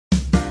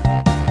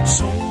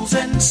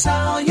and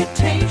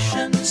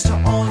salutations to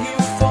all you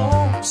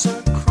folks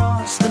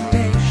across the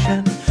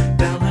nation.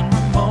 Belle and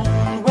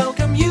Ramon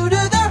welcome you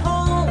to their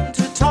home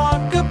to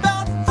talk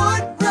about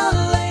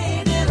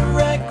foot-related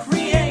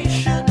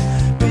recreation.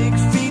 Big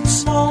feet,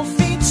 small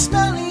feet,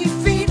 smelly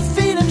feet,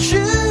 feet and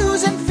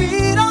shoes, and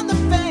feet on the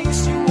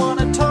face. You want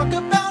to talk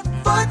about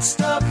foot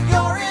stuff,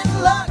 you're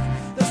in luck.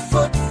 The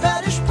Foot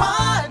Fetish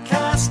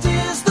Podcast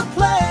is the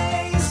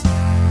place.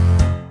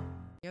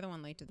 You're the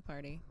one late to the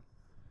party.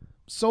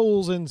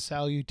 Souls and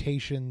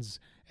salutations,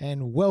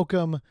 and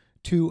welcome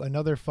to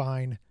another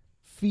fine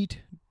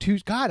Feet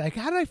Tuesday. God,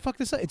 how did I fuck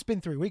this up? It's been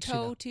 3 weeks.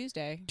 Toe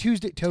Tuesday.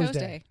 Tuesday. I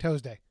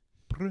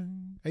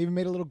even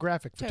made a little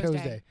graphic for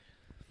Tuesday.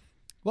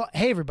 Well,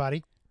 hey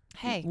everybody.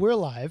 Hey. We're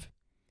live.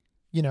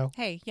 You know.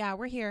 Hey, yeah,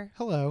 we're here.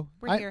 Hello.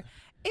 We're here.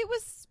 It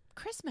was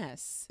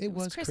Christmas. It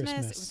was Christmas.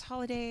 Christmas. It was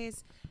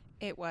holidays.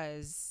 It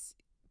was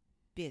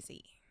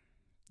busy.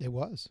 It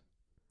was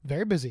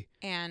very busy.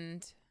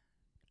 And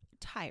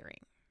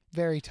tiring.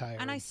 Very tired.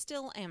 And I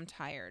still am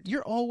tired.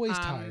 You're always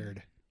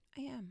tired.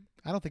 I am.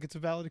 I don't think it's a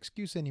valid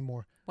excuse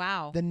anymore.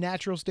 Wow. The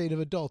natural state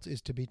of adults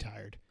is to be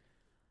tired.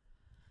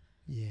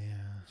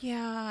 Yeah.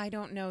 Yeah, I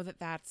don't know that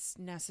that's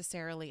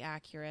necessarily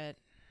accurate.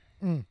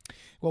 Well,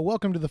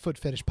 welcome to the Foot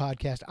Fetish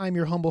Podcast. I'm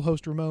your humble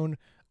host, Ramon,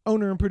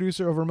 owner and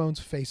producer of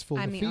Ramon's Face Full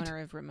of Feet. I'm the owner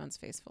of Ramon's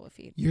Face Full of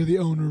Feet. You're the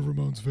owner of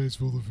Ramon's Face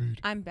Full of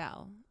Feet. I'm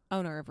Belle,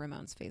 owner of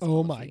Ramon's Face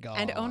Full of Feet. Oh my God.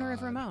 And owner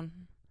of Ramon.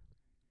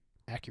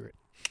 Accurate.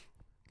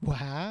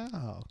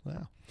 Wow.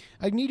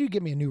 I need you to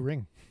get me a new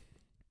ring.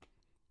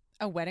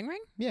 A wedding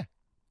ring? Yeah.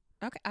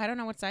 Okay. I don't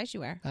know what size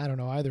you wear. I don't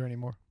know either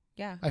anymore.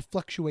 Yeah. I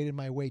fluctuated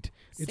my weight.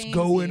 It's Same,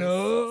 going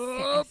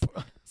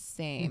up.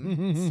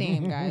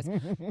 Same, guys.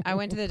 I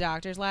went to the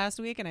doctor's last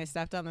week and I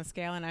stepped on the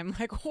scale and I'm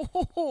like,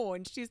 oh,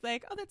 and she's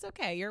like, oh, that's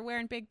okay. You're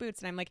wearing big boots.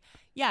 And I'm like,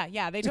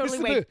 yeah, they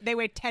totally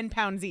weigh 10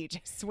 pounds each,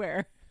 I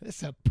swear.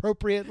 That's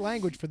appropriate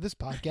language for this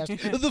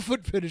podcast, the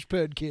Foot Fetish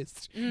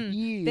Podcast.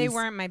 Yes. They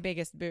weren't my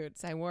biggest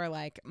boots. I wore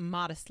like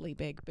modestly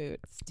big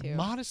boots too.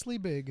 Modestly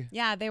big.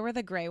 Yeah, they were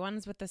the gray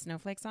ones with the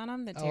snowflakes on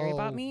them that Terry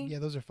bought me. Yeah,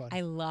 those are fun.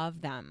 I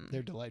love them.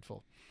 They're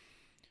delightful.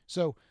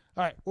 So,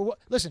 all right. Well,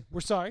 listen,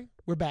 we're sorry.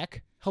 We're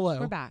back.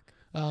 Hello. We're back.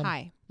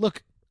 Hi.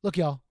 Look,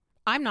 y'all.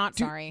 I'm not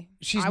sorry.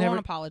 I won't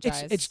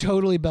apologize. It's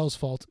totally Belle's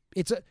fault.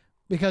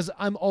 Because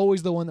I'm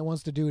always the one that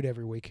wants to do it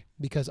every week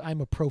because I'm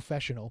a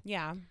professional.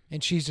 Yeah.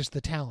 And she's just the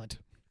talent.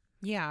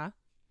 Yeah.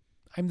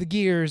 I'm the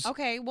gears.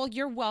 Okay, well,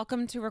 you're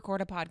welcome to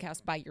record a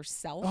podcast by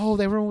yourself. Oh,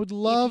 everyone would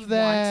love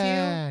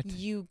that. Want to,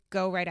 you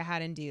go right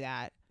ahead and do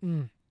that.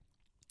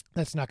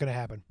 That's not going to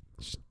happen.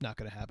 It's just not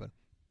going to happen.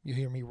 You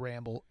hear me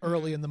ramble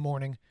early in the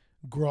morning,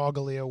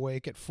 groggily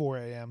awake at 4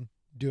 a.m.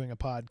 doing a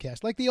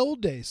podcast like the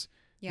old days.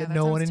 Yeah, that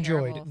no one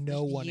enjoyed. Terrible.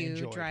 No one enjoyed.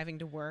 You driving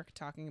to work,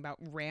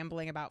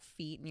 rambling about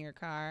feet in your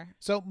car.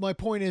 So my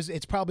point is,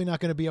 it's probably not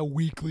going to be a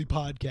weekly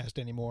podcast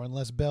anymore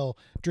unless Belle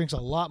drinks a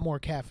lot more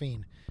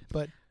caffeine.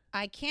 But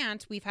I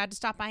can't. We've had to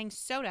stop buying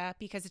soda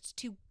because it's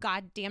too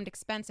goddamn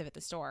expensive at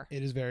the store.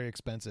 It is very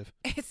expensive.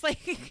 It's like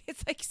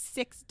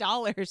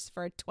 $6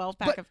 for a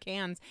 12-pack of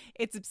cans.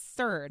 It's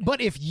absurd.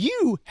 But if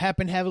you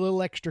happen to have a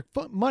little extra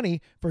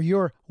money for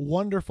your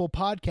wonderful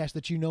podcast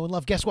that you know and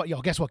love, guess what,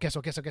 y'all? Guess what?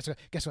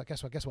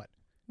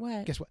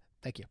 What? Guess what?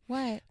 Thank you.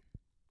 What?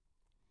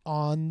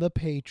 On the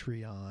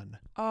Patreon.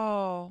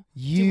 Oh.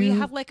 Do we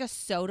have like a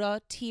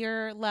soda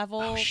tier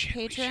level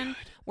patron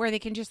where they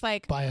can just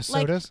like buy us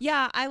sodas?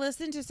 Yeah, I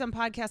listened to some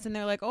podcasts and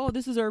they're like, "Oh,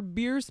 this is our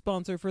beer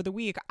sponsor for the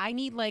week." I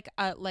need like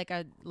a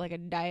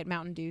Diet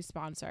Mountain Dew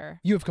sponsor.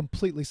 You have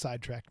completely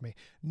sidetracked me.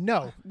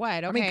 No.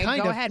 What? Okay, I mean,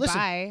 kind go of. ahead. Listen,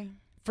 bye.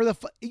 For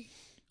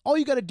all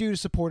you got to do to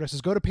support us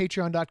is go to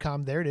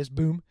patreon.com. There it is.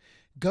 Boom.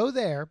 Go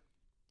there.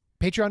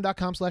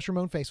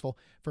 Patreon.com/RamonFaceful.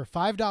 For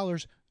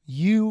 $5,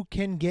 you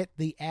can get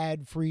the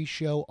ad-free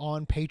show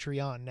on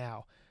Patreon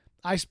now.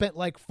 I spent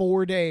like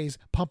 4 days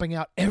pumping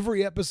out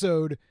every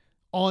episode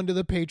onto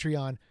the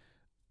Patreon.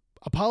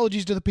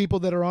 Apologies to the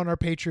people that are on our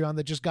Patreon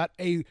that just got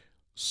a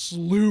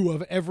slew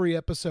of every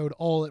episode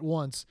all at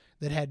once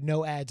that had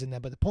no ads in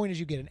them. But the point is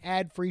you get an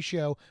ad-free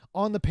show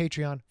on the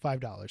Patreon,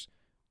 $5.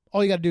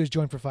 All you got to do is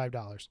join for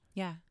 $5.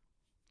 Yeah.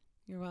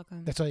 You're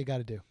welcome. That's all you got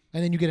to do.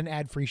 And then you get an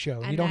ad-free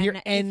show. And you don't then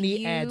hear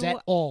any ads at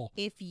all.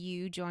 If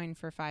you join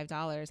for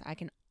 $5, I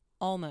can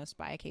almost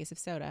buy a case of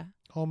soda.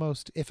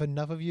 Almost. If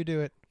enough of you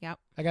do it. Yep.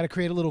 I got to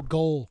create a little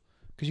goal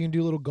because you can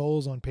do little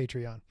goals on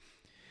Patreon.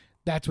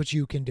 That's what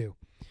you can do.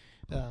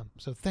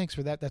 So thanks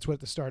for that. That's what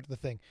at the start of the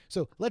thing.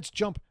 So let's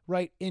jump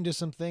right into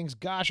some things.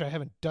 Gosh, I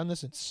haven't done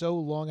this in so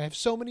long. I have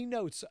so many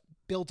notes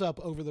built up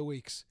over the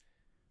weeks.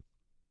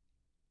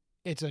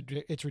 It's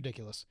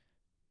ridiculous.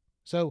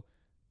 So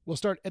we'll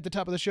start at the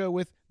top of the show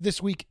with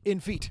This Week in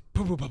Feet.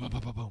 Boom, boom, boom, boom,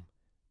 boom, boom, boom.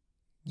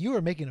 You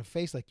are making a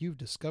face like you've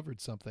discovered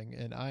something,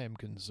 and I am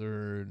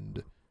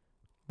concerned.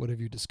 What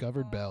have you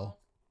discovered, Belle?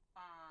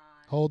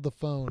 Hold the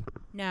phone.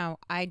 No,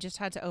 I just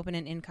had to open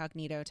an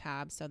incognito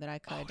tab so that I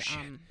could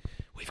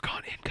We've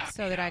gone incognito.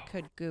 so that I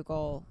could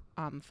Google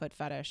foot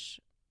fetish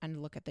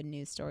and look at the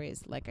news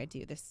stories like I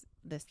do this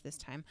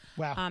time.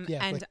 Wow.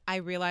 Yeah. And I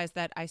realized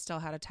that I still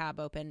had a tab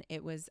open.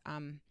 It was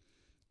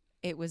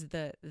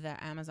the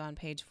Amazon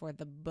page for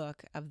the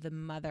book of the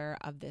mother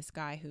of this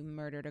guy who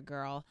murdered a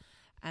girl.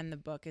 And the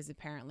book is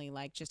apparently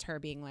like just her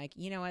being like,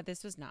 you know what,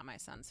 this was not my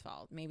son's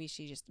fault.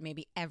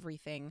 Maybe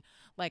everything,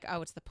 like,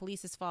 oh, it's the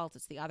police's fault.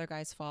 It's the other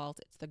guy's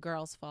fault. It's the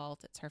girl's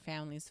fault. It's her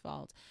family's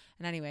fault.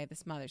 And anyway,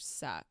 this mother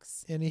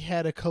sucks. And he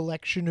had a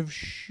collection of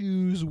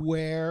shoes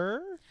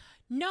where?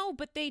 No,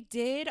 but they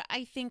did,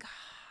 I think,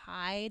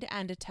 hide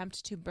and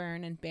attempt to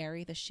burn and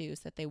bury the shoes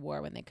that they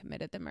wore when they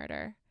committed the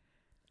murder.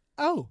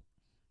 Oh.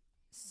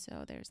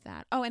 So there's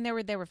that. Oh, and there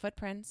were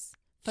footprints.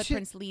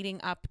 Footprints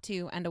leading up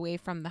to and away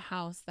from the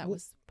house. That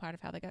was part of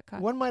how they got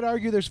caught. One might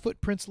argue there's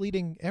footprints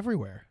leading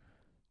everywhere.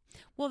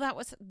 Well, that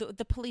was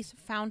the police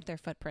found their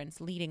footprints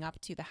leading up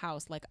to the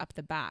house, like up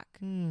the back.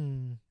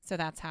 So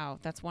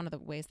that's one of the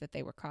ways that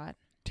they were caught.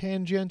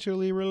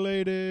 Tangentially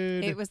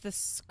related. It was the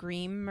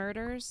Scream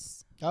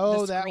murders.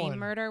 Oh, the that Scream one.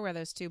 murder where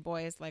those two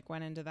boys like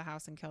went into the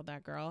house and killed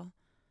that girl.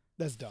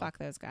 That's dumb. Fuck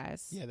those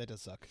guys. Yeah, that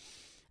does suck.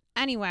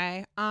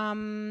 Anyway,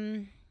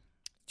 so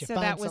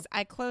that was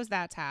I closed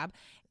that tab.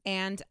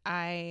 And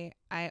I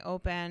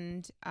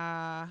opened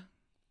an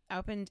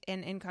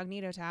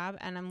incognito tab,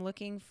 and I'm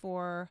looking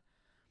for.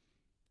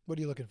 What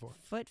are you looking for?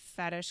 Foot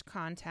fetish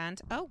content.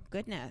 Oh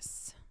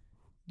goodness!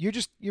 You're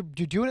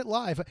doing it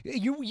live.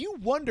 You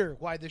wonder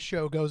why this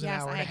show goes an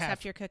hour and a half. Yes, I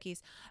accept your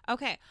cookies.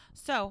 Okay,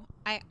 so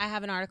I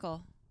have an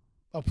article.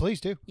 Oh, please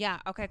do. Yeah.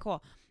 Okay.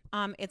 Cool.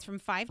 It's from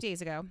 5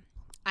 days ago.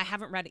 I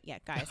haven't read it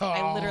yet, guys.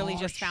 I literally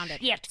just found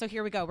it. So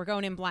here we go. We're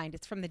going in blind.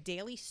 It's from the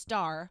Daily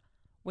Star,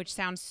 which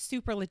sounds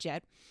super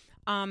legit.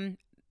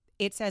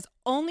 It says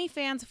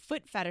OnlyFans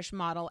foot fetish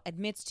model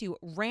admits to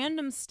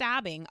random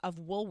stabbing of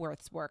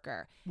Woolworths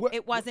worker.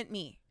 It wasn't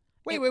me.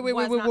 Wait,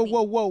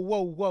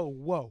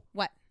 whoa.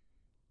 What?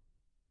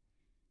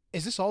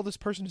 Is this all this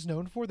person is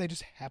known for? They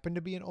just happen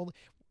to be an only.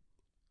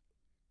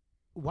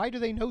 Why do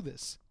they know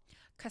this?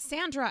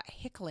 Cassandra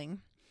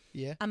Hickling,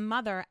 a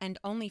mother and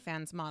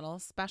OnlyFans model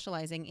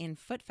specializing in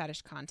foot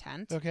fetish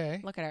content.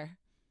 Okay. Look at her.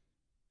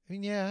 I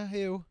mean, yeah,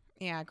 ew.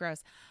 Yeah,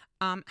 gross.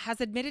 Has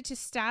admitted to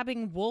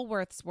stabbing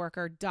Woolworths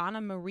worker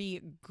Donna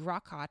Marie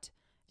Grocott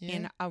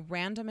in a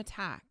random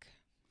attack.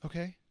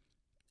 Okay.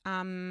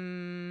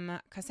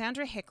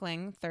 Cassandra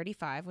Hickling,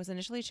 35, was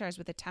initially charged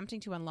with attempting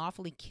to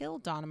unlawfully kill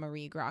Donna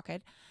Marie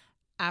Grocott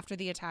after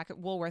the attack at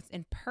Woolworths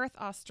in Perth,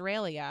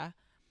 Australia,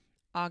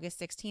 August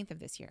 16th of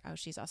this year. Oh,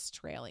 she's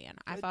Australian.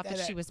 I thought that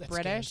she was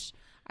British.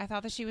 I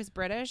thought that she was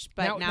British,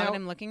 but now that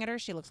I'm looking at her,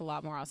 she looks a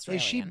lot more Australian.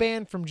 Is she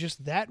banned from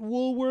just that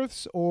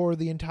Woolworths or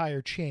the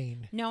entire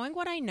chain? Knowing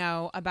what I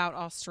know about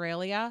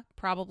Australia,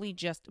 probably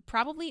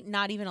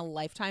not even a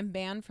lifetime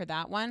ban for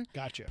that one.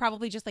 Gotcha.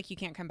 Probably just like you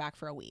can't come back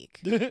for a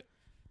week.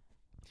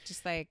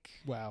 Just like...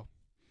 Wow.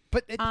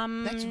 But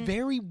that's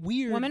very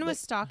weird. Woman was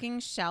stocking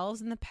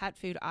shelves in the pet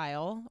food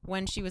aisle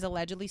when she was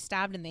allegedly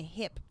stabbed in the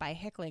hip by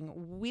Hickling,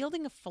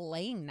 wielding a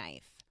filleting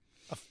knife.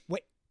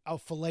 A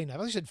fillet knife. I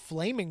thought you said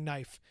flaming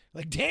knife.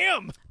 Like,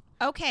 damn.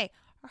 Okay.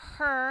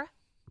 Her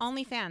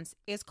OnlyFans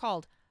is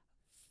called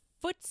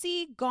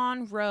Footsie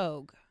Gone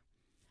Rogue.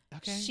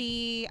 Okay.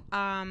 She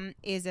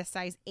is a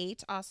size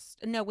 8.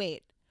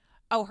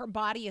 Her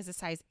body is a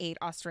size 8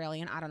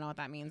 Australian. I don't know what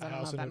that means. I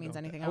don't know if that means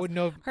anything else. I wouldn't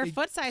know. Her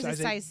foot size is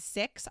size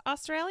 6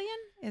 Australian.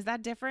 Is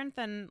that different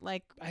than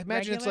like I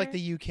imagine regular? It's like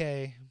the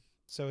UK.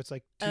 So it's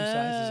like 2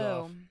 sizes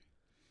off.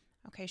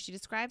 Okay. She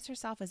describes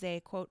herself as a,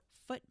 quote,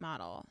 foot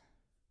model.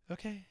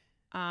 Okay.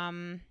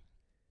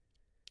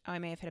 I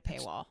may have hit a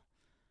paywall.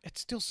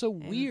 It's still so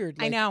weird.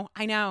 I know.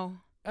 I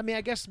mean,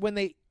 I guess when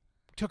they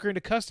took her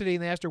into custody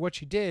and they asked her what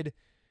she did,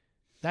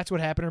 that's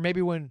what happened. Or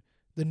maybe when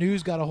the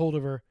news got a hold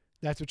of her,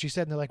 that's what she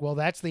said. And they're like, well,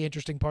 that's the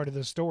interesting part of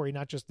the story,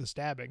 not just the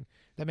stabbing.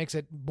 That makes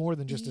it more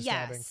than just a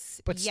stabbing.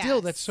 But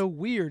still, that's so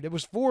weird. It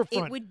was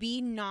forefront. It would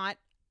be not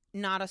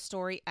a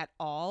story at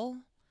all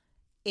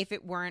if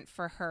it weren't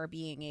for her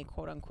being a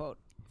quote-unquote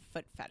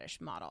foot fetish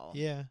model.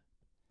 Yeah.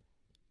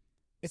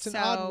 It's an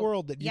odd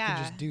world that you can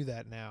just do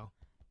that now.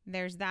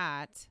 There's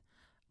that.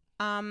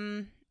 I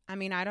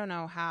mean, I don't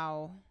know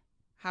how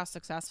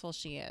successful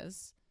she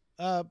is.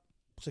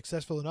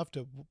 Successful enough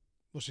to...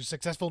 Well, she's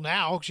successful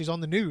now. She's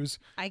on the news.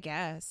 I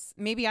guess.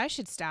 Maybe I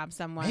should stab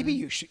someone. Maybe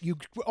you should. You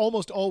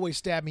almost always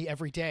stab me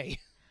every day.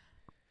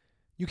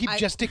 You keep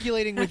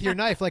gesticulating with your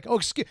knife like,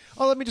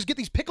 let me just get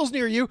these pickles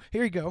near you.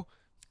 Here you go.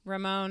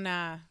 Ramon,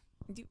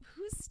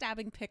 who's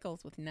stabbing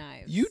pickles with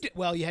knives? You did.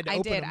 Well, you had to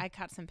open them. I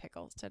cut some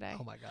pickles today.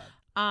 Oh, my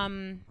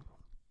God.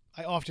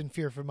 I often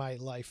fear for my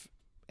life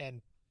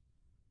and,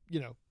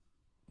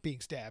 being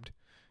stabbed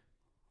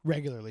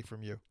regularly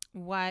from you.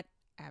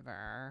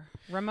 Whatever.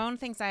 Ramon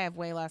thinks I have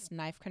way less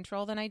knife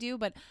control than I do,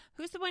 but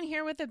who's the one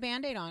here with a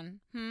Band-Aid on?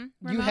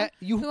 Ramon?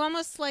 Who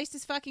almost sliced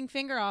his fucking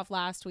finger off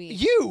last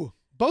week? You!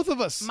 Both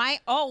of us.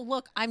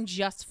 Look, I'm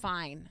just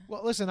fine.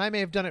 Well, listen, I may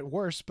have done it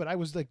worse, but I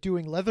was like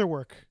doing leather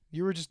work.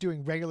 You were just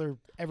doing regular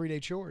everyday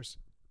chores.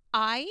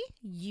 I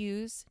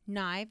use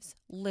knives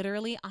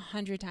literally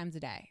 100 times a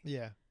day.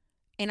 Yeah.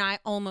 and I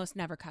almost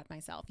never cut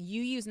myself.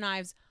 You use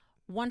knives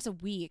once a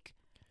week,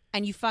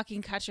 and you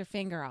fucking cut your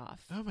finger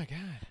off. Oh my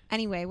God.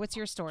 Anyway, what's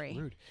your story?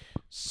 Rude.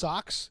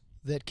 Socks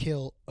that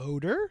kill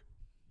odor?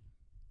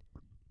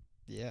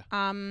 Yeah.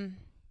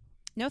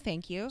 No,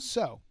 thank you.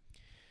 So,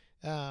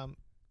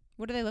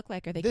 What do they look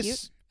like? Are they This-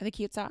 cute? Are they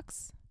cute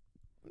socks?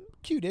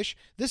 cute-ish.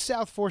 This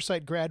South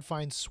Forsyth grad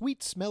finds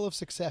sweet smell of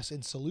success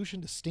in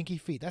solution to stinky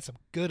feet. That's some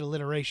good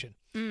alliteration.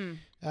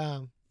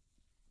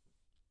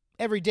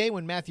 Every day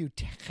when Matthew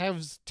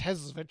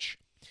Tezvich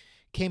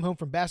came home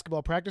from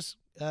basketball practice,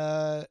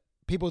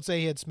 people would say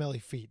he had smelly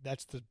feet.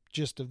 That's the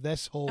gist of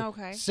this whole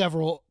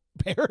several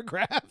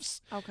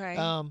paragraphs. Okay.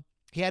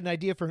 He had an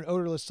idea for an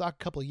odorless sock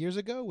a couple of years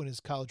ago when his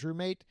college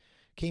roommate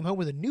came home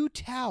with a new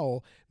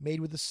towel made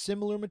with a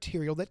similar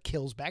material that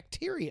kills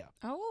bacteria.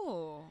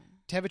 Oh.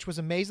 Tevich was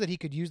amazed that he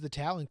could use the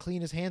towel and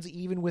clean his hands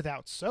even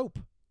without soap.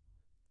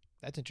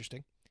 That's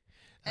interesting.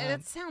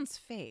 That sounds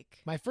fake.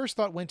 My first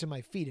thought went to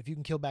my feet. If you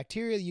can kill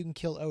bacteria, you can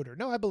kill odor.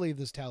 No, I believe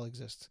this towel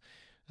exists.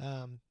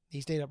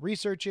 He stayed up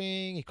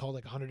researching. He called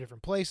like 100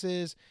 different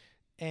places,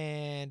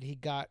 and he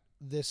got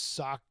this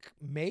sock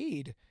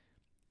made.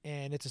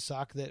 And it's a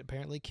sock that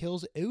apparently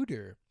kills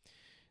odor.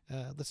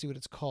 Let's see what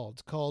it's called.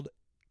 It's called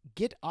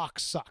Get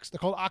Ox Socks. They're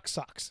called Ox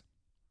Socks.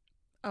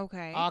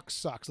 Okay. Ox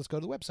Socks. Let's go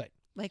to the website.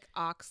 Like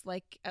ox,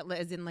 like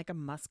as in like a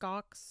musk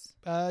ox?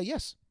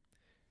 Yes.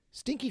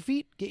 Stinky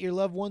feet, get your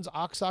loved ones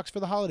Ox Socks for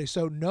the holidays.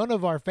 So none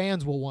of our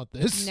fans will want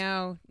this.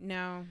 No.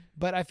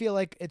 But I feel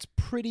like it's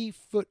pretty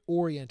foot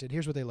oriented.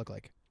 Here's what they look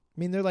like. I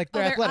mean, they're like,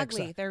 they're athletic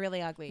ugly. socks. They're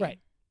really ugly. Right.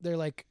 They're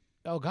like,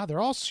 oh God, they're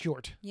all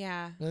short.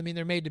 Yeah. I mean,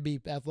 they're made to be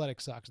athletic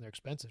socks and they're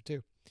expensive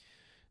too.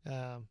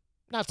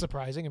 Not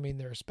surprising. I mean,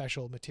 they're a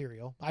special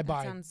material. I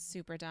buy Sounds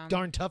super dumb.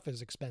 Darn Tough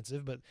is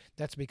expensive, but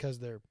that's because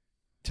they're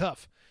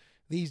tough.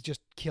 These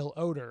just kill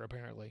odor,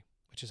 apparently,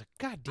 which is a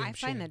goddamn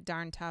shame. I find that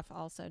Darn Tough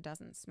also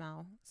doesn't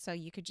smell. So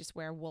you could just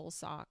wear wool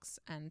socks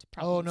and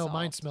problem Oh, no,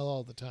 mine solved. smell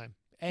all the time.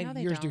 And No,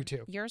 they yours do don't.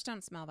 too. Yours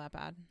don't smell that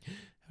bad. dare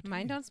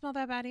Mine you. don't smell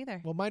that bad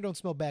either. Well, mine don't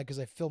smell bad because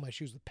I fill my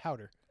shoes with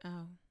powder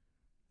Oh,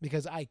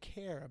 because I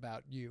care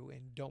about you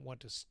and don't want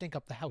to stink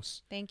up the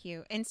house. thank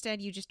you.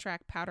 Instead, you just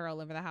track powder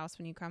all over the house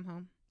when you come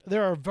home.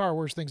 There are far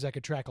worse things I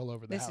could track all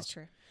over the This house. is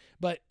true.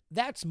 But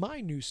that's my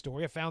news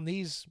story. I found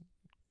these.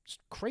 It's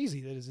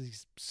crazy that is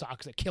these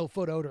socks that kill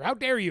foot odor. How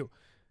dare you?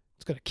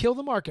 It's going to kill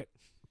the market.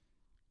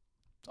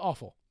 It's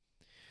awful.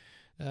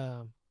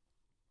 I've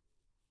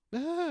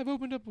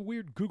opened up a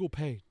weird Google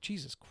Pay.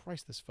 Jesus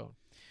Christ, this phone.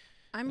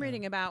 I'm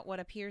reading about what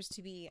appears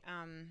to be,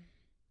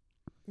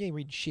 You ain't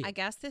reading shit. I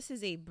guess this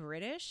is a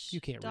British You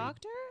can't read.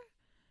 doctor.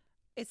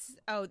 It's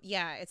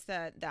it's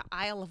the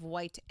Isle of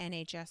Wight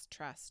NHS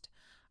Trust.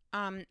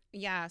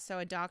 So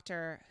a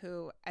doctor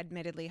who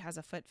admittedly has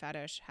a foot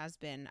fetish has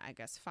been, I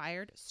guess,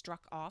 fired,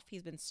 struck off.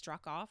 He's been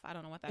struck off. I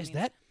don't know what that Is means.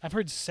 that? I've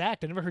heard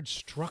sacked. I never heard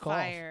struck off.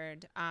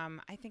 Fired.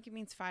 I think it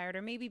means fired,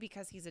 or maybe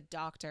because he's a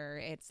doctor,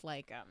 it's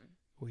like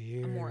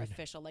Weird. a more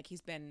official. Like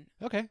he's been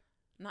Okay.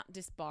 not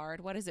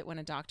disbarred. What is it when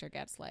a doctor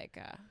gets like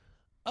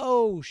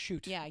Oh,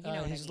 shoot. Yeah, you know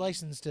what I his mean.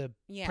 license to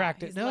yeah,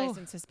 practice. his No.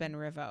 license has been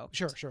revoked.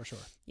 Sure.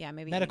 Yeah,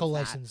 maybe it Medical means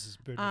that. license is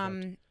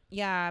revoked.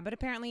 Yeah, but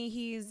apparently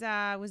he's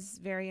was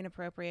very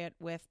inappropriate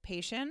with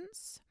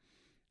patients.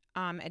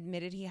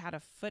 Admitted he had a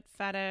foot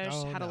fetish,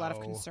 Oh, had a lot of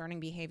no. concerning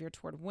behavior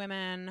toward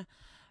women,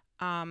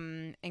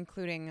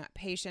 including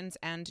patients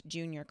and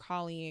junior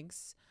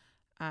colleagues.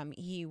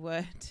 He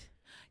would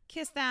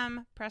kiss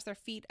them, press their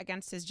feet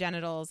against his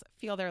genitals,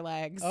 feel their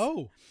legs.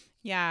 Oh.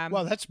 Yeah.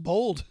 Wow, that's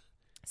bold.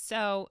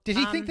 So Did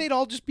he think they'd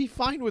all just be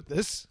fine with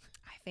this?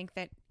 I think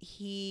that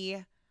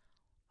he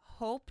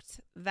hoped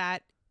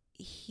that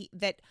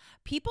that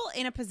people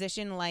in a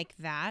position like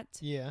that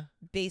Yeah.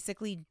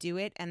 basically do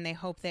it, and they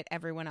hope that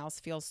everyone else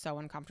feels so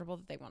uncomfortable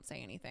that they won't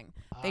say anything.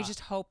 They just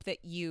hope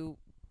that you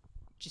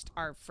just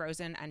are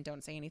frozen and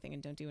don't say anything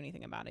and don't do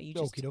anything about it. You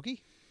just Okie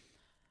dokie.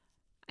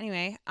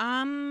 anyway.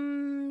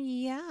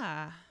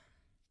 Yeah,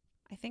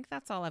 I think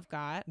that's all I've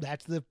got.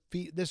 That's the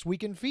feet, this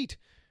week in feet.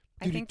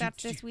 I think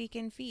that's this week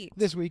in feet.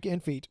 This week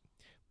in feet.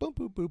 Boom,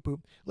 boom, boom,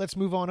 boom. Let's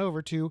move on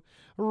over to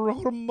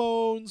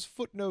Ramon's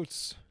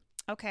footnotes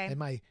Okay. and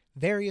my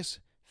various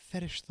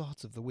fetish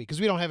thoughts of the week. Because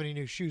we don't have any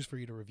new shoes for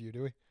you to review,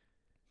 do we?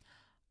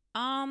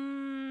 I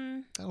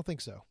don't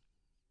think so.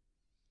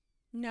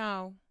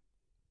 No,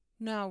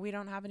 we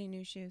don't have any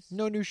new shoes.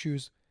 No new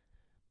shoes.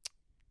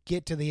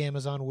 Get to the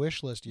Amazon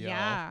wish list, y'all.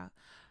 Yeah.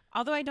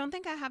 Although I don't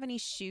think I have any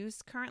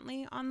shoes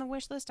currently on the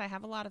wish list. I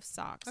have a lot of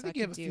socks. I think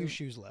you have a few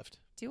shoes left.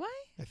 Do I?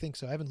 I think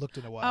so. I haven't looked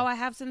in a while. Oh, I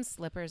have some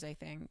slippers, I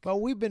think. Well,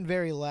 we've been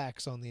very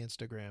lax on the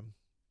Instagram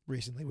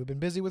recently. We've been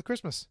busy with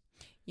Christmas.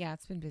 Yeah,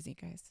 it's been busy,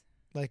 guys.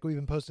 Like, we've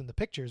been posting the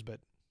pictures, but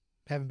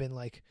haven't been,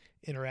 like,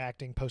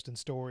 interacting, posting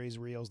stories,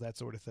 reels, that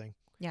sort of thing.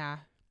 Yeah,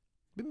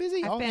 Been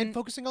busy. I've And been-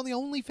 focusing on the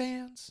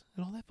OnlyFans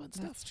and all that fun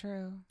that's stuff.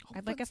 true. All I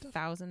had like fun stuff.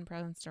 1,000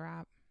 presents to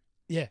wrap.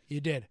 Yeah,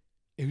 you did.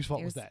 Whose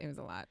fault It was was that? It was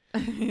a lot.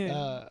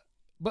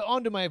 But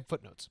on to my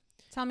footnotes.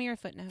 Tell me your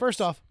footnotes.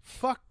 First off,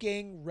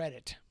 fucking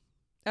Reddit.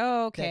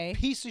 Oh, okay. That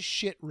piece of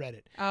shit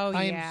Reddit. Oh,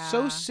 I yeah. am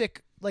so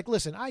sick like,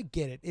 listen, I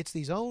get it. It's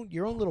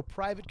your own little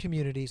private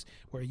communities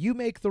where you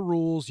make the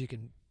rules. You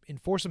can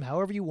enforce them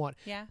however you want.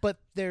 Yeah. But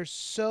they're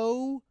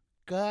so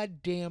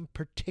goddamn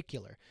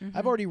particular.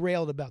 I've already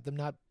railed about them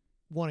not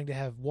wanting to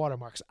have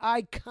watermarks.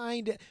 I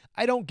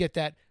don't get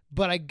that,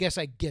 but I guess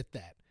I get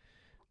that.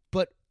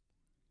 But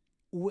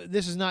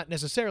this is not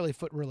necessarily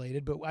foot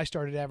related, but I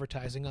started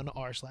advertising on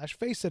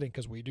r/face sitting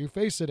because we do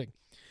face sitting.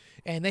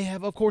 And they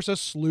have, of course, a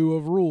slew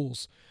of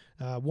rules.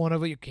 One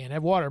of it, you can't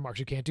have watermarks.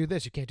 You can't do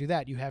this. You can't do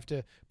that. You have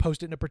to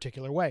post it in a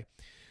particular way.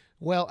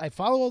 Well, I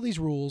follow all these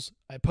rules.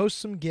 I post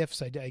some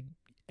GIFs.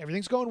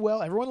 Everything's going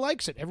well. Everyone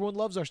likes it. Everyone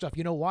loves our stuff.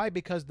 You know why?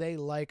 Because they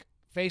like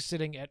face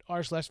sitting at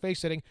r/face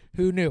sitting.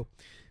 Who knew?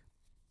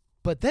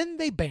 But then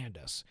they banned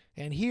us.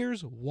 And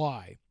here's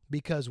why.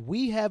 Because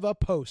we have a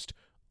post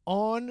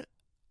on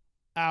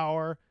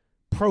our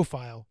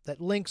profile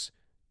that links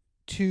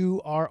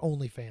to our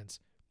OnlyFans.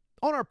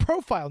 On our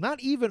profile, not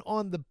even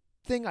on the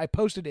thing I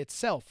posted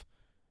itself.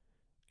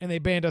 And they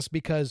banned us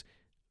because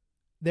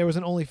there was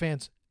an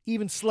OnlyFans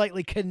even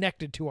slightly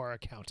connected to our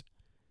account.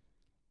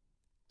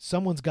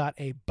 Someone's got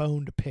a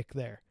bone to pick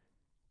there.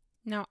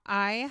 Now,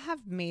 I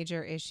have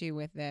major issue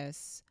with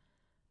this,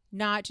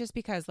 not just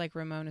because like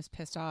Ramon is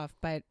pissed off,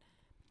 but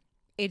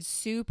it's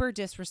super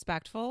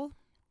disrespectful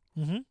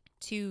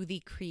to the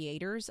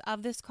creators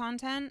of this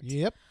content.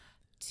 Yep.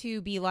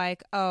 To be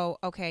like, oh,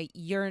 okay,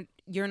 you're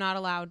not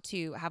allowed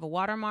to have a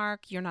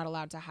watermark. You're not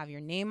allowed to have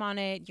your name on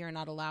it. You're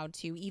not allowed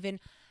to even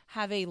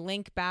have a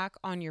link back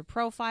on your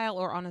profile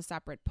or on a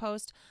separate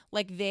post.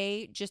 Like,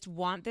 they just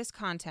want this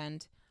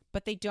content,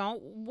 but they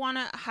don't want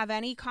to have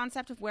any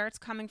concept of where it's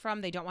coming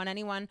from. They don't want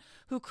anyone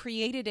who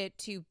created it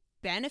to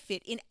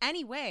benefit in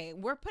any way.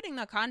 We're putting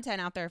the content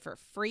out there for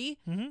free.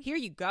 Here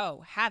you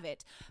go, have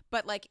it.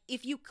 But like,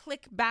 if you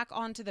click back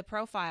onto the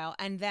profile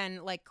and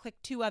then like click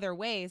 2 other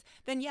ways,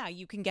 then yeah,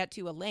 you can get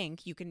to a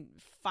link. You can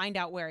find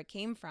out where it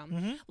came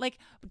from. Like,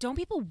 don't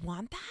people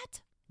want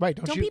that? Right.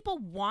 Don't people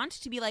want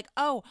to be like,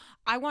 oh,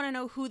 I want to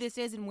know who this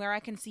is and where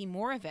I can see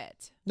more of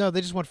it? No,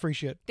 they just want free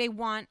shit. They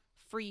want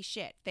free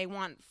shit. They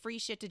want free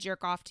shit to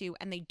jerk off to,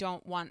 and they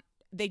don't want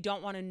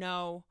to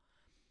know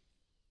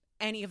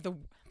any of the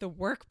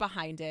work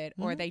behind it,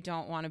 or they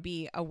don't want to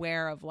be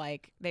aware of,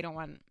 like, they don't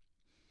want.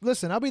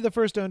 Listen, I'll be the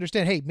first to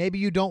understand. Hey, maybe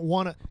you don't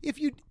want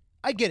to.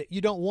 I get it. You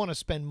don't want to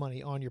spend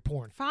money on your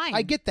porn. Fine.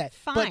 I get that.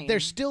 Fine. But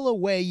there's still a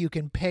way you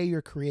can pay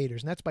your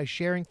creators, and that's by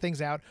sharing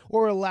things out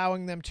or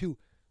allowing them to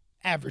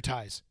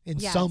advertise in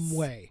some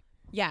way.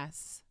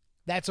 Yes.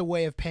 That's a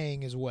way of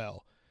paying as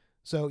well.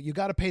 So you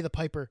got to pay the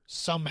piper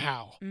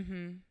somehow,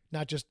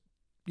 not just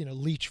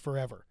leech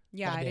forever.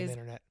 Yeah, Goddamn it is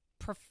internet.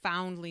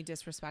 Profoundly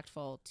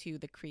disrespectful to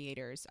the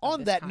creators of On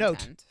this that note,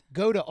 content.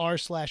 go to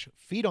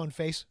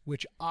r/feedonface,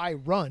 which I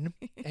run,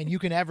 and you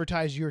can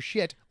advertise your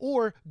shit,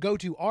 or go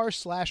to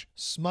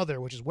r/smother,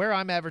 which is where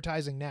I'm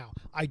advertising now.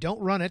 I don't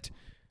run it.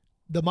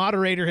 The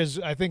moderator has,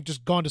 I think,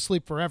 just gone to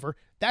sleep forever.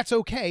 That's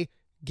okay.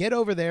 Get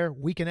over there.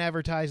 We can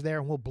advertise there,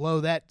 and we'll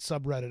blow that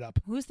subreddit up.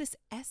 Who's this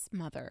S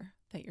mother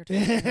that you're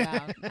talking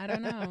about? I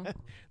don't know.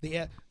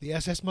 The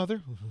SS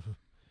mother?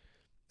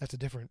 That's a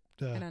different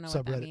I don't know subreddit.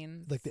 what that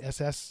means. Like the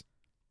SS?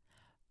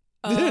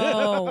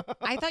 Oh,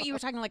 I thought you were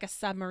talking like a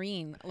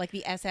submarine, like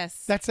the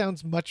SS. That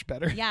sounds much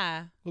better.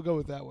 Yeah. We'll go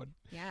with that one.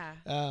 Yeah.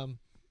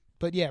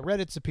 But yeah,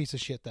 Reddit's a piece of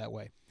shit that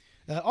way.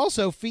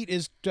 Also, feet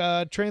is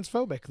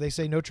transphobic. They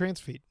say no trans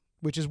feet,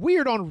 which is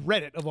weird on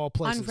Reddit of all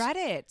places. On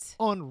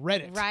On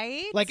Reddit.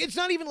 Right? Like, it's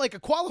not even like a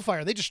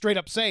qualifier. They just straight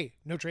up say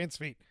no trans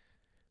feet,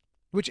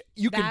 which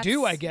you can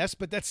do, I guess,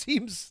 but that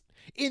seems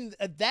in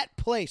that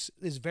place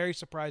is very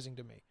surprising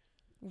to me.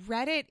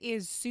 Reddit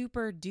is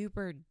super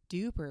duper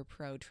duper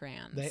pro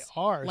trans. They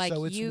are. Like,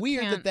 so it's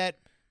weird that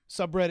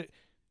subreddit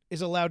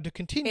is allowed to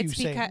continue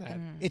saying that.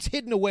 It's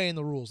hidden away in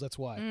the rules. That's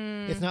why.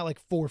 It's not like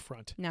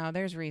forefront. No,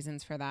 there's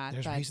reasons for that.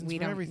 There's but reasons we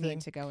for don't everything.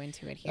 need to go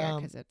into it here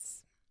because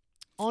it's.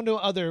 On to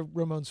other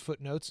Ramon's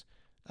footnotes.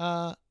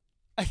 I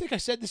think I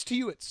said this to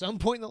you at some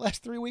point in the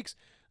last 3 weeks.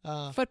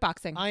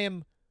 Footboxing. I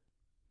am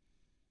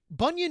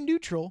bunion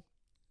neutral.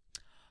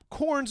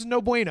 Corns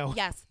no bueno.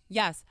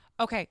 Yes.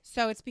 Okay,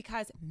 so it's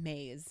because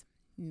Maze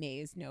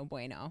no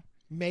bueno.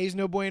 Maze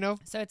no bueno.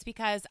 So it's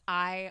because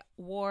I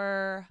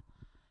wore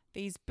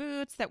these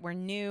boots that were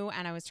new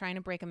and I was trying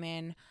to break them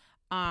in,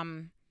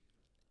 and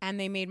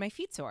they made my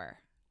feet sore.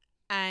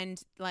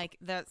 And like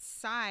the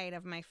side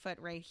of my foot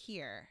right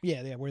here.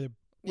 Yeah,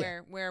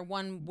 where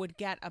one would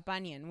get a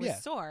bunion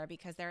was sore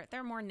because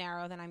they're more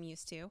narrow than I'm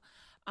used to.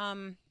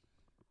 And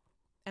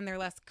they're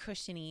less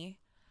cushiony.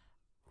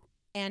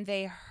 And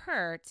they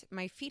hurt,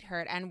 my feet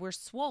hurt and were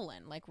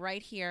swollen. Like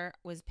right here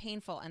was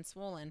painful and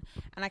swollen.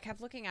 And I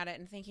kept looking at it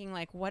and thinking,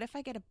 like, what if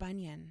I get a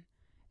bunion?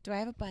 Do I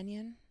have a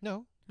bunion?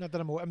 No, not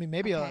that I'm aware. I mean,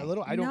 maybe a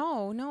little. I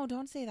don't. No,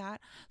 don't say that.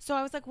 So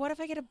I was like, what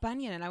if I get a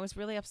bunion? And I was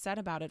really upset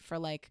about it for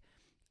like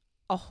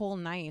a whole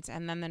night.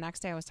 And then the next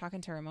day I was talking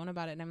to Ramon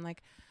about it. And I'm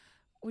like,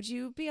 would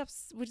you be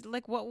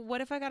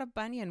what if I got a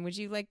bunion? Would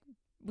you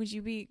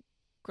be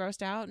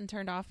grossed out and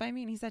turned off by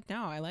me? And he said,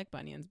 no, I like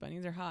bunions.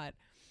 Bunions are hot.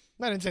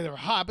 I didn't say they were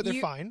hot, but they're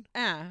fine.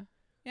 Yeah.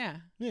 Yeah.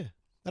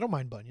 I don't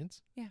mind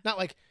bunions. Yeah. Not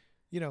like,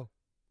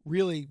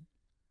 really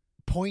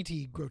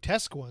pointy,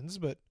 grotesque ones,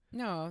 but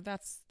No,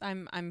 that's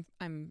I'm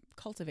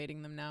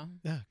cultivating them now.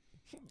 yeah.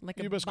 Like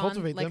You a must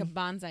cultivate like them. a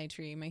bonsai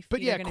tree. My feet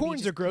But yeah, are gonna corns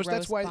be just are gross.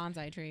 That's why-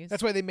 bonsai trees.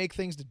 That's why they make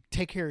things to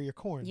take care of your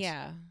corns.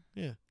 Yeah.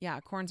 Yeah. Yeah,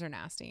 corns are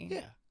nasty.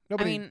 Yeah.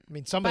 Nobody,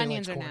 somebody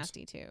Bunions likes are corns.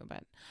 nasty too,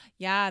 but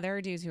yeah, there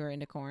are dudes who are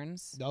into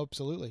corns. No,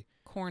 absolutely.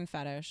 Corn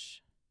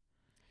fetish.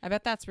 I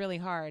bet that's really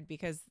hard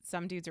because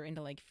some dudes are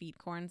into like feet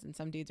corns and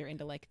some dudes are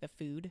into like the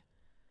food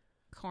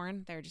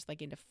corn. They're just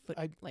like into foot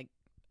I corn.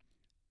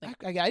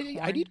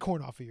 eat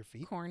corn off of your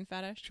feet. Corn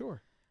fetish.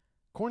 Sure.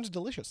 Corn's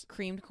delicious.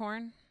 Creamed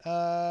corn.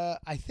 I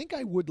think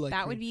I would like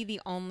That cream. would be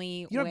the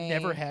only You know, way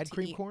I've never had to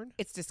cream eat. corn.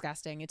 It's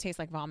disgusting. It tastes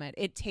like vomit.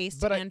 It tastes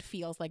But and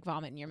feels like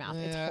vomit in your mouth.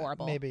 It's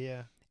horrible. Maybe,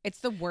 yeah. It's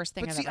the worst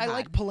thing But I've see, ever I had.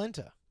 like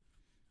polenta.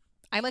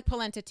 I like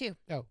polenta too.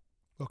 Oh,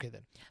 okay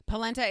then.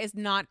 Polenta is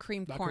not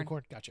creamed Not corn. cream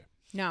corn. Gotcha.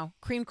 No,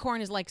 creamed corn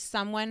is like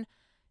someone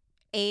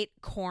ate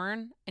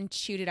corn and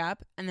chewed it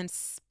up and then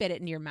spit it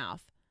into your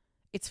mouth.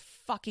 It's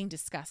fucking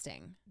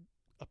disgusting.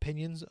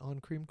 Opinions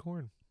on cream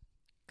corn.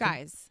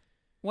 Guys,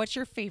 what's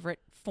your favorite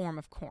form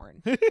of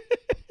corn?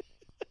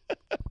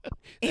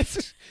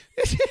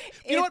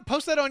 You know what?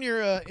 Post that on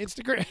your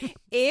Instagram.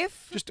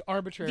 If Just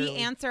arbitrarily. the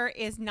answer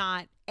is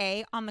not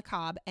A, on the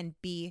cob, and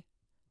B,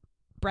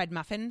 bread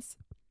muffins,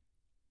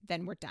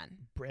 then we're done.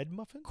 Bread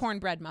muffins?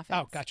 Cornbread muffins.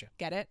 Oh, gotcha.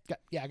 Get it?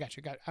 Yeah, I got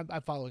you.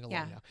 I'm following along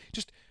Yeah. now.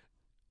 Just,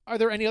 are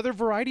there any other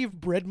variety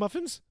of bread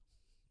muffins?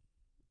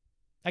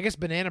 I guess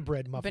banana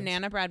bread muffins.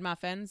 Banana bread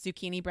muffins,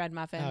 zucchini bread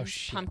muffins, Oh,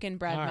 shit. pumpkin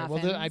bread All right,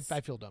 muffins. well,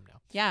 I feel dumb now.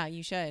 Yeah,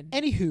 you should.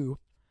 Anywho.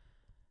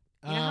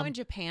 You know how in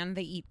Japan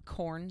they eat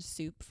corn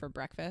soup for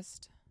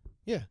breakfast?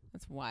 Yeah,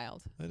 That's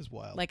wild. that is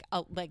wild. Like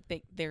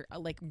they're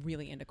like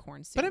really into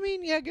corn soup. But I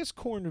mean, yeah, I guess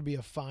corn would be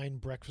a fine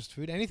breakfast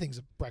food. Anything's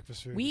a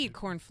breakfast food. we eat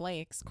corn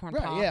flakes, corn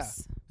Right,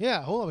 pops. Yeah,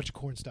 a whole bunch of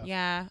corn stuff.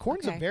 Yeah.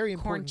 Corn's a okay. very corn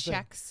important thing.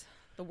 checks.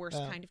 The worst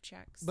kind of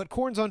checks. But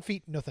corn's on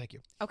feet, no thank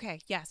you. okay,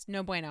 yes,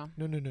 no bueno.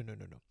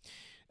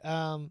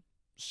 No.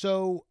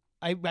 So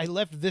I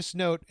left this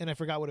note and I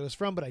forgot what it was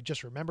from, but I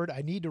just remembered.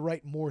 I need to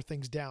write more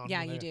things down.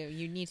 Yeah, you do.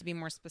 You need to be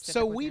more specific.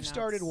 So with your we've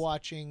started notes.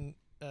 watching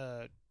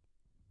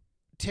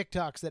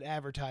TikToks that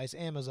advertise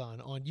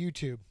Amazon on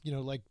YouTube.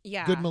 Like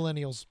Yeah. good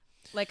millennials.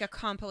 like a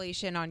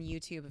compilation on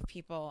YouTube of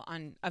people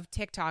of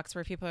TikToks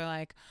where people are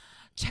like,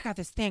 check out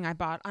this thing I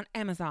bought on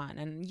Amazon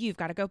and you've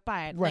got to go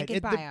buy it. Right.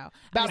 Link in bio.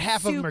 About And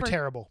half of them are super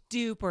terrible.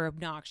 Duper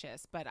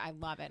obnoxious, but I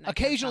love it. and I can't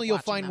Occasionally stop you'll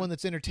watching find them. one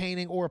that's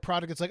entertaining or a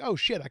product that's like, oh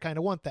shit, I kind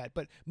of want that.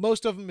 But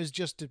most of them is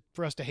just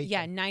for us to hate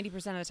Yeah, them. 90%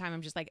 of the time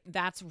I'm just like,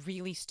 that's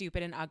really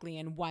stupid and ugly,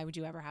 and why would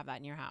you ever have that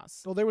in your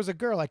house? Well, there was a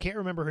girl, I can't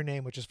remember her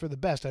name, which is for the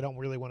best. I don't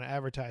really want to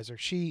advertise her.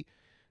 She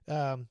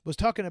was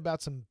talking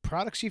about some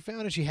products she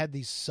found, and she had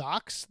these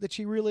socks that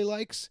she really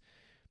likes.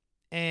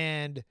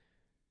 And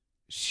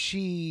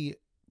she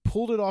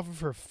pulled it off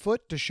of her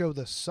foot to show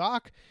the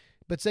sock,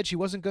 but said she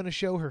wasn't going to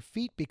show her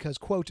feet because,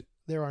 quote,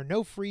 there are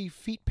no free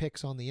feet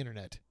pics on the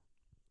internet.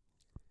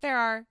 There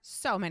are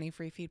so many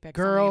free feed pics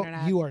on Girl, the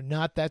internet. you are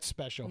not that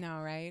special.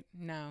 No, right?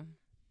 No.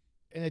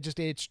 And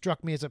it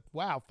struck me as a,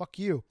 wow, fuck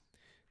you.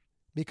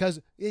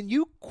 Because, and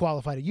you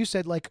qualified it. You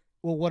said, like,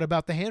 well, what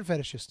about the hand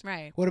fetishist?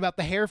 Right. What about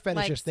the hair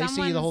fetishist? They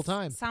see you the whole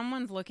time.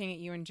 Someone's looking at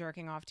you and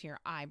jerking off to your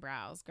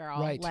eyebrows, girl.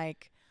 Right.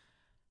 Like,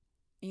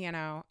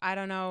 I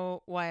don't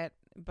know what,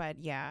 but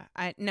yeah,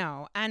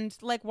 no. And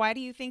like, why do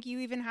you think you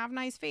even have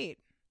nice feet?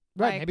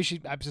 Right. Like,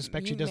 Maybe I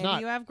suspect she does maybe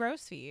not. you have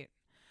gross feet.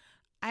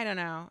 I don't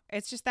know.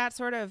 It's just that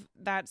sort of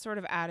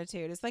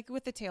attitude. It's like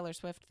with the Taylor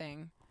Swift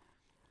thing.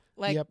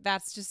 Like Yep.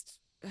 that's just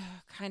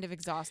kind of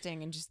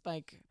exhausting and just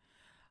like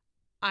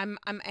I'm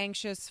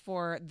anxious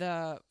for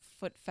the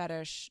foot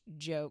fetish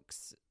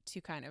jokes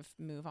to kind of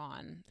move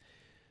on.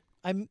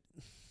 I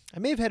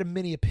may have had a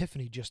mini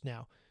epiphany just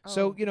now.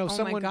 So, oh my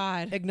someone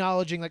God.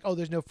 acknowledging like, oh,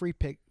 there's no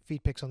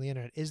feet pics on the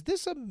internet. Is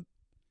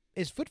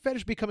foot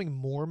fetish becoming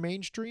more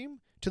mainstream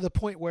to the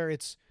point where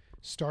it's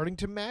starting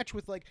to match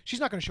with like, she's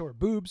not going to show her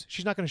boobs.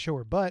 She's not going to show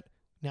her butt.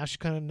 Now she's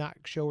going to not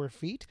show her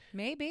feet.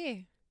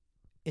 Maybe.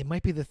 It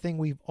might be the thing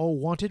we've all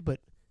wanted, but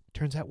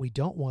turns out we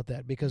don't want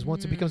that because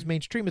once it becomes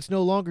mainstream, it's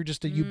no longer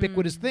just a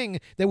ubiquitous thing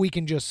that we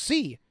can just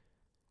see.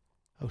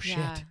 Oh,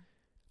 Yeah. shit.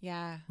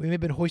 Yeah. We may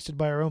have been hoisted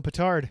by our own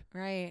petard.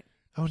 Right.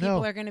 Oh,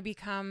 People no. are going to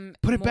become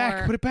Put it back,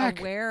 more put it back.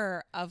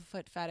 aware of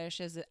foot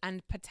fetishes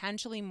and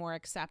potentially more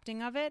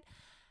accepting of it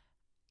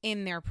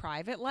in their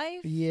private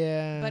life.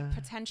 Yeah. But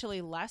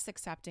potentially less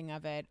accepting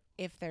of it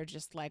if they're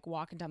just like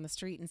walking down the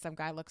street and some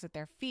guy looks at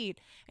their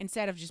feet.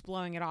 Instead of just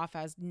blowing it off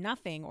as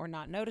nothing or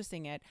not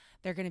noticing it,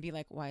 they're going to be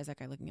like, why is that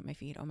guy looking at my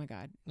feet? Oh my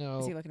God. No.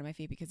 Is he looking at my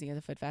feet because he has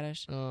a foot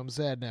fetish? Oh, I'm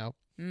sad now.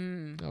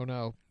 Oh,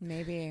 no.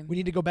 Maybe. We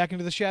need to go back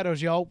into the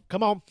shadows, y'all.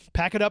 Come on.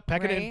 Pack it up.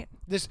 Pack it in. Right?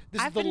 This is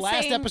I've the been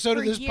last saying episode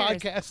of for this years-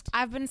 podcast.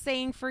 I've been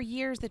saying for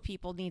years that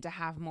people need to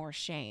have more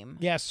shame.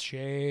 Yes,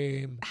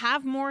 shame.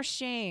 Have more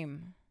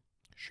shame.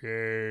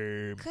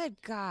 Shame. Good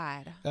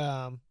God.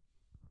 I'm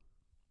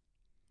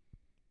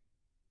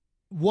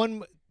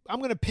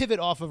going to pivot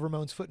off of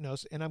Ramon's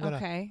footnotes and I'm going to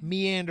Okay.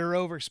 meander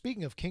over.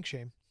 Speaking of kink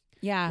shame,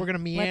 Yeah. We're gonna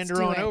meander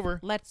do on it. over.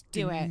 Let's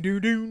do it.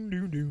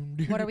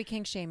 Do. What are we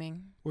kink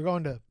shaming? We're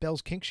going to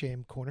Belle's kink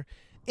shame corner.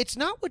 It's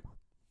not what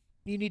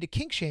you need to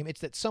kink shame.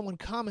 It's that someone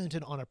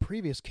commented on a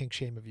previous kink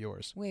shame of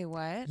yours. Wait,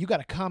 what? You got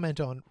a comment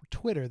on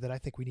Twitter that I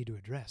think we need to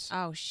address.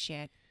 Oh,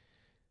 shit.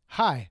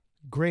 Hi,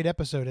 great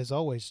episode as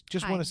always.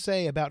 Just Hi. want to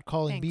say about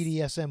calling Thanks.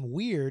 BDSM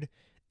weird.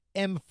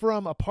 Am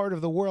from a part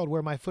of the world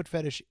where my foot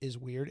fetish is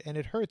weird, and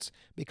it hurts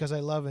because I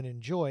love and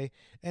enjoy,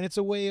 and it's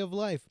a way of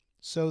life.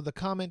 So the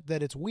comment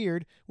that it's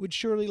weird would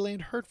surely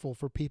land hurtful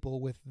for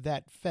people with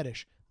that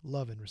fetish.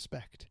 Love and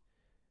respect.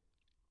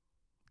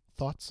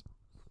 Thoughts?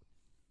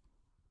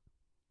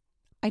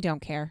 I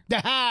don't care.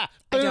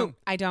 Boom!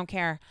 I don't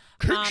care.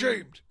 Kink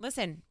shamed.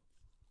 Listen,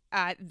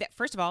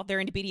 first of all, they're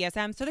into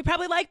BDSM, so they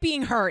probably like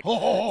being hurt.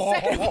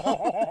 Second of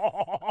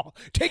all,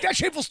 take that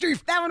shameful,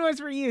 Steve. That one was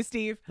for you,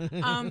 Steve.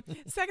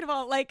 Second of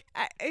all, like,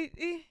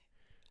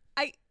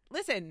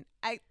 listen,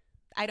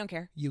 I don't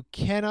care. You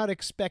cannot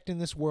expect in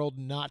this world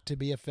not to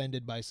be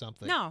offended by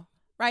something. No,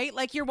 right?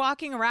 Like, you're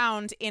walking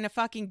around in a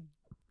fucking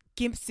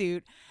gimp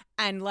suit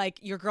and, like,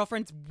 your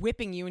girlfriend's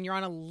whipping you and you're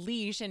on a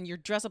leash and you're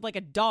dressed up like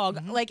a dog.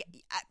 Mm-hmm. Like,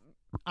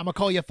 I'm going to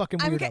call you a fucking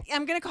weirdo.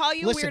 I'm going to call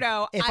you Listen, a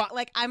weirdo.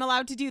 if I'm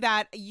allowed to do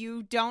that.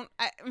 You don't.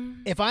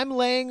 If I'm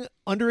laying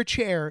under a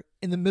chair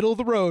in the middle of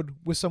the road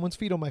with someone's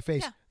feet on my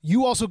face, Yeah.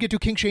 you also get to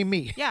kink shame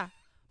me. Yeah.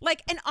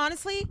 Like, and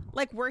honestly,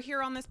 like, we're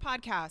here on this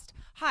podcast.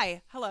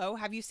 Hi, hello,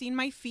 have you seen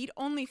my feet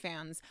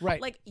OnlyFans? Right.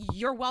 Like,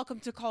 you're welcome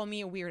to call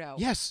me a weirdo.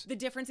 Yes. The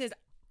difference is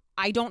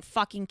I don't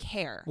fucking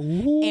care.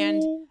 Ooh.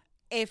 And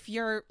if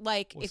you're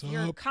like, What's if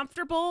you're up?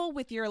 comfortable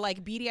with your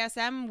like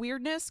BDSM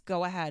weirdness,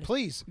 go ahead.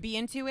 Please. Be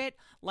into it.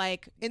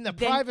 Like, In the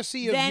then-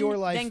 privacy of then- your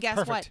life. Then guess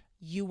Perfect. what?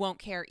 You won't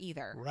care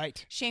either.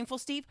 Right. Shameful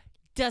Steve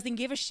doesn't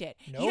give a shit.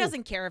 No. He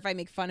doesn't care if I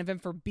make fun of him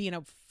for being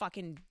a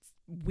fucking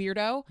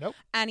weirdo. Nope.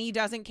 And he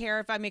doesn't care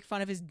if I make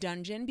fun of his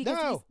dungeon because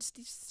No.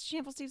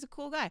 Shameful Steve's a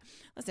cool guy.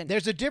 Listen,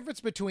 There's a difference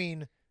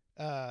between,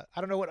 I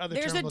don't know what other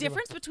there's term a we'll give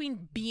difference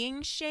between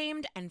being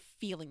shamed and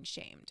feeling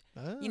shamed.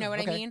 Ah, You know what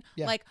okay. I mean?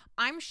 Yeah. Like,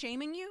 I'm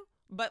shaming you,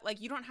 but like,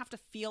 you don't have to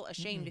feel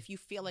ashamed Mm-mm. if you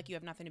feel like you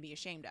have nothing to be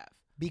ashamed of.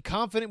 Be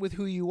confident with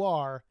who you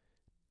are.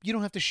 You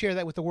don't have to share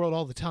that with the world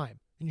all the time,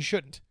 and you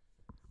shouldn't.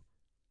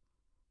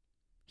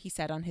 He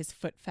said on his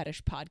foot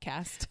fetish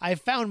podcast. I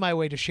found my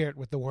way to share it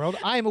with the world.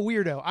 I am a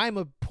weirdo. I'm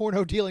a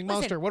porno dealing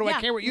monster. Listen, What do yeah,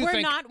 I care what you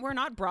think? We're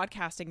not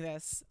broadcasting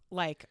this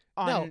like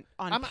on No,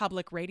 I'm-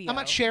 public radio. I'm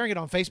not sharing it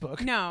on Facebook.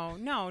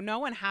 No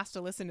one has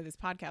to listen to this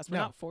podcast. We're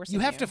No. not forcing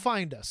You have to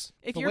find us.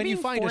 If But you're when being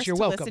you find forced us, you're to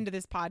welcome. listen to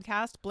this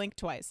podcast, blink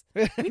twice.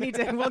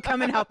 We'll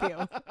come and help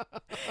you.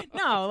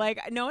 No, like,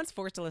 no one's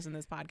forced to listen to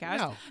this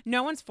podcast.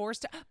 No one's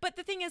forced to. But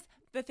the thing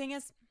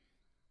is,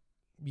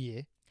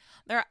 Yeah.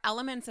 there are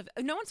elements of,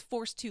 no one's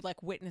forced to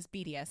like witness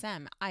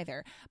BDSM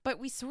either, but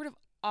we sort of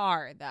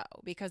are though,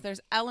 because there's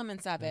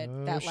elements of it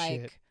Oh, that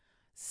like shit.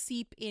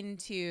 seep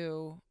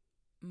into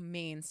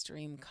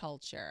mainstream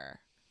culture.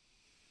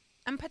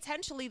 And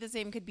potentially the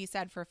same could be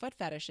said for foot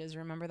fetishes.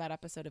 Remember that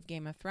episode of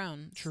Game of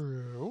Thrones?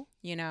 True.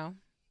 You know?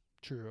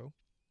 True.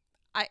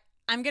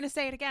 I'm going to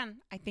say it again.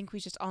 I think we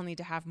just all need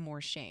to have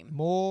more shame.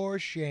 More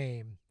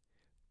shame.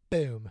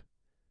 Boom.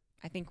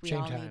 I think we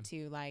Shame all time. need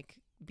to like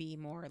be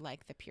more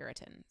like the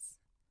Puritans.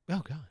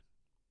 Oh, God.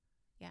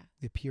 Yeah.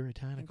 The I think we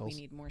Puritanicals.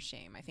 need more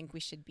shame. I think we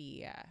should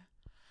be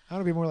I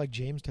want to be more like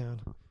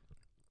Jamestown.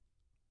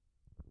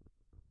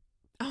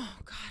 oh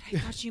God, I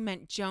thought you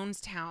meant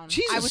Jonestown. I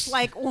Jesus. was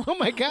like, Oh,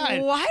 my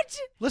God. what?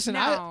 Listen,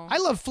 No. I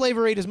love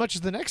Flavor 8 as much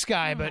as the next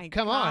guy, Oh my but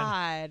come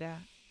on. God.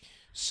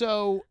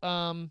 So,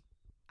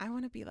 I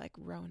want to be like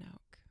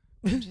Roanoke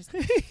and just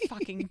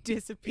fucking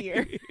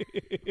disappear.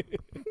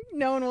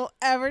 No one will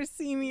ever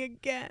see me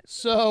again.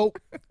 So,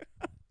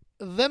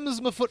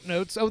 them's my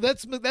footnotes. Oh,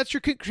 that's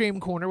your kink shame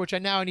corner, which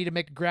I need to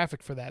make a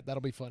graphic for that.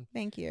 That'll be fun.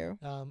 Thank you.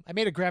 I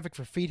made a graphic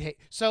for feet hate.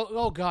 So,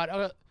 oh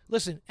God,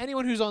 listen,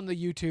 anyone who's on the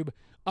YouTube,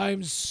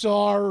 I'm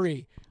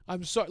sorry.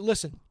 I'm sorry.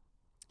 Listen,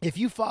 if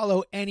you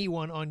follow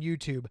anyone on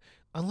YouTube,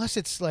 unless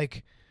it's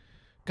like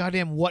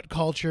goddamn What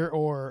Culture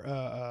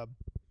or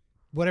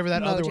whatever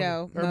that other one,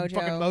 or Mojo.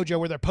 fucking Mojo,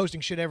 where they're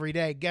posting shit every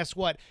day, guess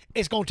what?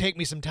 It's gonna take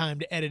me some time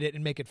to edit it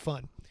and make it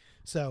fun.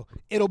 So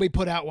it'll be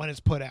put out when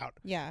it's put out.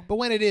 Yeah. But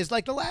when it is,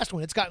 like the last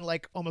one, it's gotten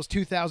like almost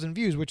 2,000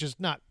 views, which is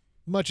not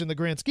much in the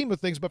grand scheme of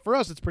things, but for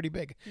us, it's pretty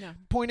big. No.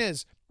 Point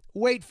is,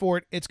 wait for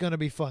it. It's going to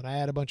be fun. I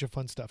add a bunch of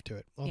fun stuff to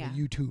it on Yeah.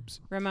 the YouTubes.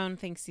 Ramon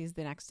thinks he's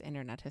the next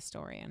internet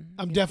historian.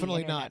 I'm He's the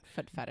definitely internet not.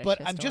 Foot fetish But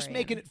I'm just historian.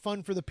 making it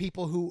fun for the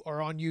people who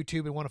are on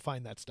YouTube and want to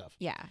find that stuff.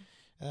 Yeah.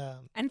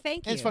 Um, And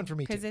thank you. And it's fun for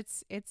me, because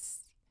too. it's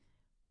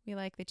we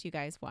like that you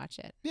guys watch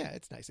it. yeah,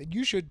 it's nice. And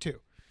you should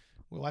too.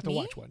 We'll have to Me?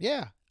 watch one.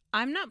 Yeah.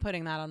 I'm not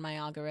putting that on my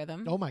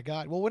algorithm. Oh, my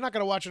God. Well, we're not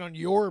going to watch it on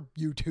your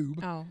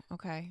YouTube. Oh,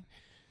 okay.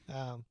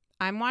 Um,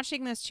 I'm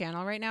watching this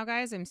channel right now,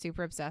 guys. I'm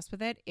super obsessed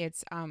with it.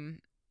 It's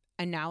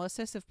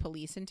analysis of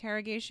police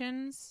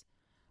interrogations.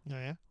 oh,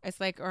 yeah? It's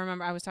like,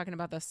 remember I was talking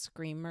about the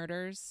Scream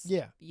murders?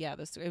 Yeah. Yeah, it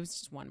was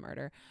just one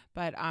murder,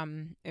 but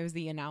it was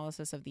the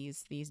analysis of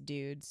these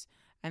dudes,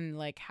 and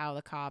like how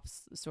the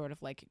cops sort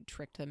of like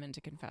tricked them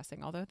into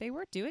confessing, although they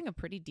were doing a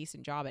pretty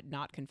decent job at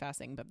not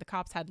confessing. But the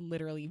cops had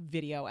literally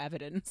video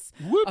evidence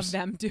of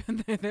them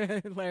doing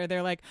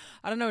they're like,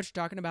 I don't know what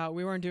you're talking about.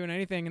 We weren't doing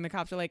anything. And the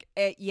cops are like,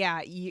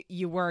 yeah,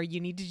 you were. You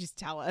need to just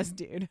tell us,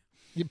 dude.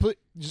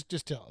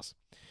 Just tell us.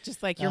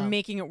 Just like you're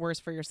making it worse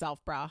for yourself,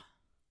 brah.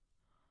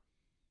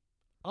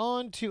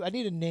 I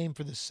need a name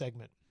for this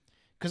segment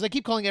because I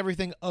keep calling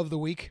everything of the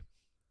week.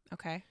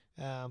 Okay.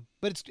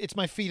 But it's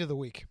my feet of the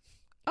week.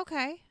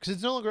 Okay. Because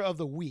it's no longer of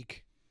the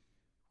week.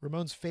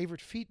 Ramon's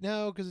favorite feet?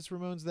 No, because it's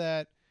Ramon's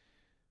that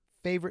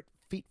favorite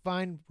feet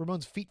find.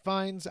 Ramon's feet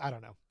finds. I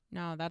don't know.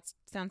 No, that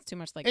sounds too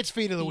much like it's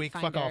feet of the week.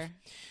 Finder. Fuck off.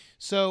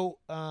 So,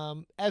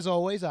 as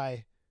always,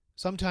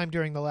 sometime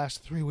during the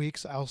last 3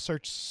 weeks, I'll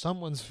search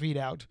someone's feet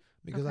out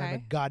because I'm a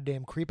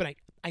goddamn creep, and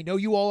I know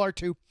you all are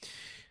too,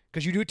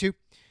 because you do it too.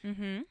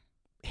 Mm-hmm.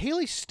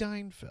 Haley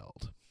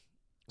Steinfeld,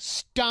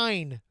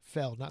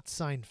 not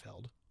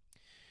Seinfeld.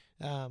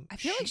 I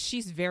feel like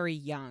she's very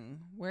young.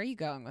 Where are you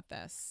going with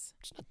this?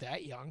 It's not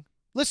that young.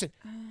 Listen,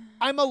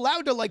 I'm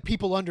allowed to like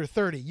people under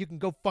 30. You can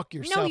go fuck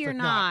yourself. No, you're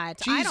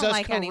not. I don't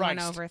like anyone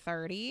Christ. over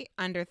 30,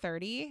 under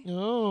 30.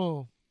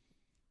 Oh.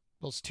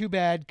 Well, it's too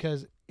bad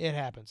because it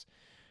happens.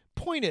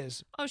 Point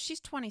is. Oh, she's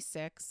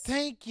 26.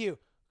 Thank you.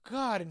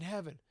 God in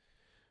heaven.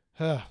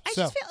 I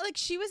just feel like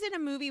she was in a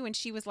movie when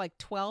she was like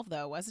 12,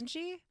 though, wasn't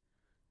she?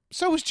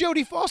 So was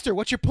Jodie Foster.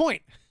 What's your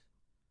point?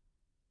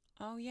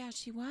 Oh, yeah,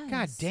 she was.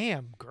 God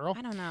damn, girl.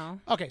 I don't know.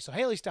 Okay, so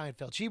Haley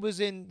Steinfeld. She was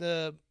in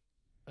the,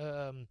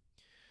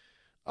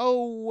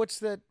 what's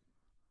that?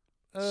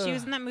 She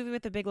was in that movie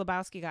with the Big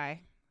Lebowski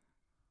guy.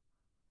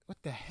 What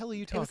the hell are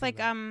you talking about? It was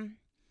like,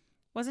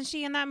 wasn't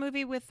she in that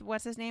movie with,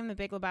 what's his name, the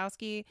Big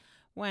Lebowski,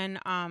 when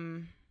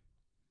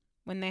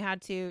they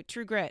had to,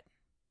 True Grit.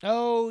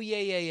 Oh,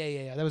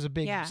 yeah. That was a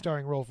big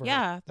starring role for her.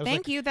 Yeah,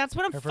 thank you. That's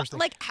what I'm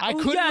like. I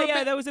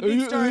couldn't that was a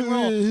big starring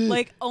role.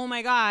 Like, oh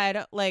my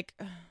God. Like.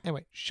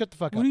 Anyway, shut the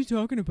fuck up. What are you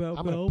talking about,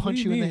 I'm going to punch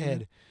you in the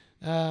head.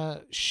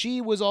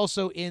 She was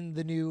also in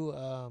the new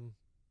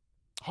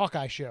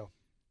Hawkeye show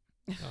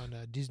on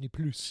Disney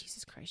Plus.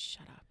 Jesus Christ,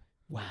 shut up.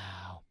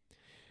 Wow.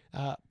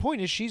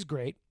 Point is, she's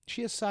great.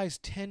 She has size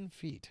 10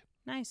 feet.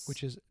 Nice.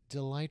 Which is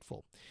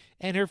delightful.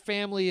 And her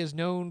family is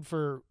known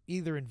for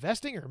either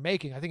investing or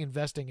making, I think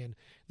investing in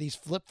these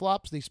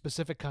flip-flops, these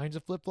specific kinds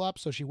of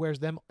flip-flops. So she wears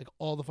them like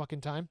all the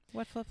fucking time.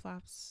 What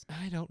flip-flops?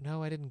 I don't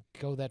know. I didn't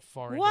go that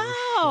far into wow. this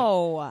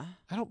shit.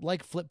 I don't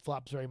like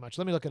flip-flops very much.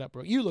 Let me look it up,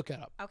 bro. You look it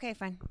up. Okay,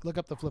 fine. Look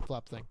up the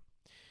flip-flop thing.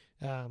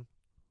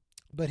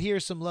 But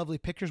here's some lovely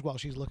pictures while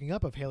she's looking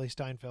up of Haley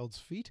Steinfeld's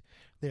feet.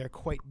 They are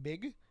quite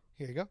big.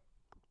 Here you go.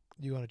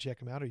 You want to check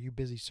them out? Or are you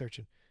busy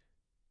searching?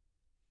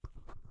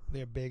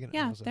 They're big and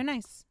awesome. They're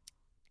nice.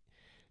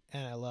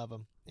 And I love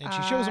them. And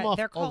she shows them off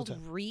they're all the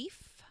called time. Reef.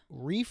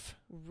 Reef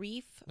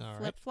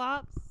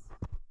Flip-flops.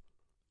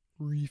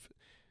 Reef.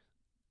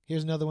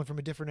 Here's another one from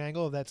a different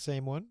angle of that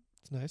same one.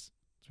 It's nice.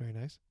 It's very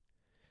nice.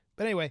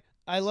 But anyway,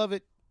 I love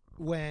it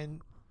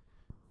when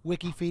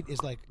Wiki Feet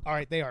is like, all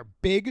right, they are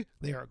big.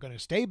 They are going to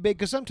stay big.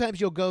 Because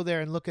sometimes you'll go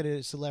there and look at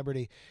a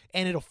celebrity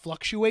and it'll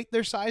fluctuate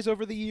their size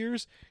over the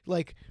years.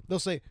 Like, they'll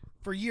say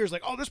for years,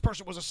 like, oh, this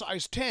person was a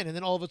size 10. And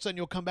then all of a sudden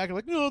you'll come back and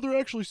like, no, they're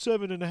actually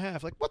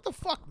 7.5. Like, what the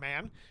fuck,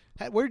 man?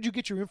 Where did you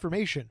get your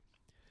information?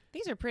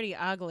 These are pretty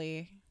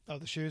ugly. Oh,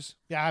 the shoes?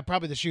 Yeah,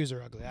 probably the shoes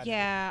are ugly.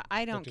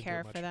 I don't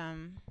care for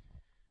them.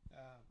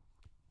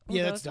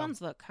 Yeah, those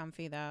ones look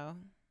comfy, though.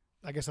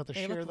 I guess not the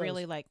They share look those.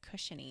 really like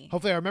cushiony.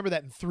 Hopefully I remember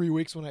that in 3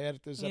 weeks when I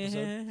edit this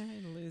episode.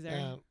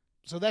 Loser.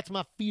 So that's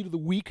my feet of the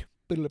week.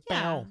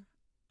 Yeah.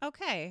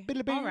 Okay.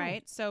 All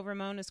right. So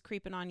Ramon is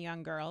creeping on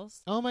young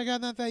girls. Oh my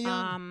God, not that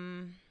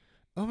young.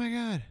 Oh my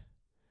God.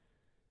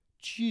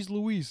 Jeez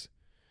Louise.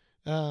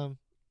 So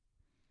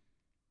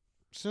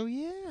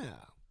yeah.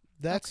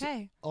 That's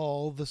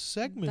all the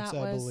segments,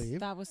 I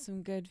believe. That was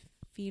some good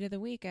feet of the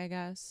week, I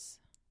guess.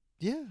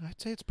 Yeah, I'd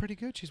say it's pretty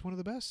good. She's one of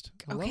the best.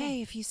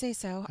 Okay, if you say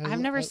so.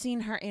 I've never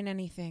seen her in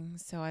anything,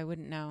 so I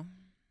wouldn't know.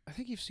 I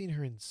think you've seen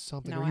her in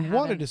something, No, or I you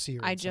wanted haven't. to see her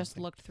in I just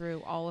something. looked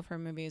through all of her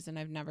movies, and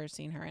I've never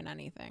seen her in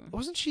anything.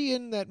 Wasn't she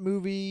in that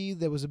movie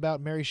that was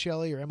about Mary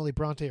Shelley or Emily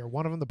Bronte or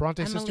one of them, the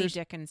Bronte Emily sisters?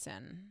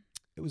 Dickinson.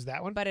 It was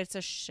that one? But it's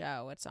a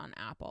show. It's on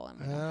Apple, and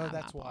we don't have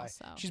that's Apple, why.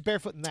 So. She's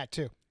barefoot in that,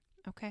 too.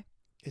 Okay.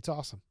 It's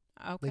awesome.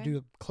 Okay. They do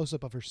a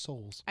close-up of her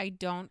soles. I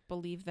don't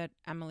believe that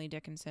Emily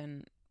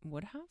Dickinson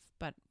would have,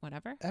 but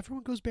whatever.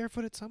 Everyone goes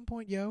barefoot at some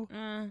point, yo.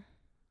 Mm.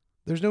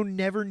 There's no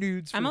never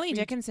nudes for Emily feet.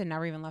 Dickinson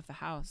never even left the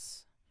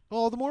house.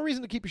 Oh, the more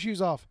reason to keep your shoes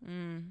off.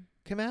 Mm.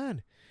 Come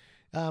on.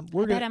 I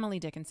bet Emily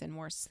Dickinson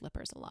wore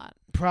slippers a lot.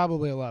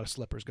 Probably a lot of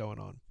slippers going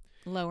on.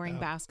 Lowering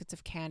baskets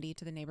of candy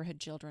to the neighborhood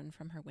children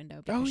from her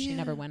window because she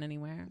never went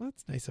anywhere. Well,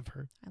 that's nice of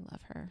her. I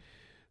love her.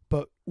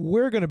 But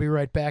we're going to be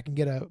right back and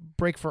get a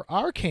break for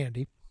our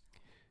candy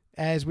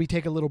as we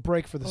take a little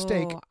break for the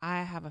steak.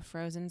 I have a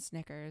frozen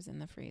Snickers in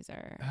the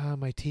freezer.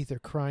 My teeth are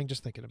crying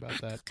just thinking about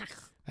that.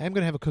 I am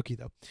going to have a cookie,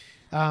 though.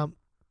 I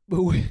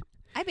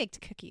baked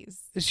cookies.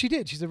 She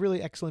did. She's a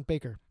really excellent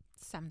baker.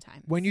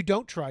 Sometimes. When you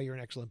don't try, you're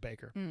an excellent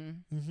baker.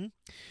 Mm.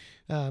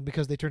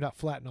 Because they turned out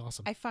flat and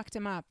awesome. I fucked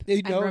him up. They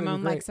And know, they were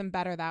Ramon great. likes him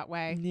better that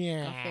way.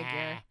 Yeah. Go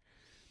figure.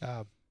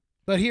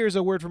 But here's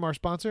a word from our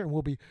sponsor, and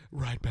we'll be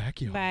right back,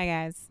 y'all. Bye,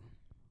 guys.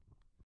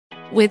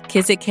 With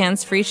Kizik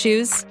hands-free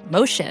shoes,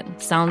 motion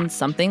sounds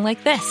something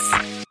like this.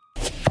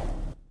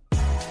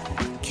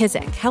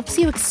 Kizik helps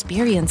you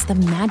experience the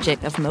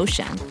magic of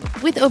motion.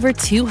 With over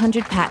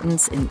 200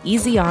 patents and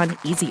easy-on,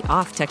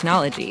 easy-off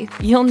technology,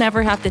 you'll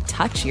never have to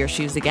touch your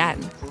shoes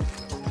again.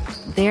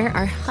 There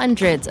are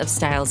hundreds of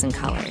styles and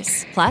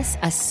colors, plus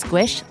a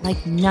squish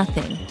like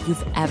nothing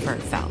you've ever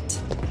felt.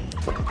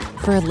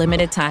 For a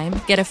limited time,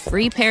 get a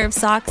free pair of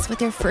socks with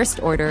your first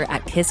order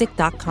at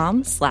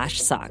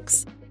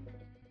kizik.com/socks.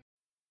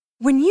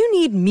 When you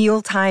need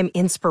mealtime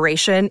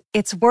inspiration,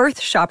 it's worth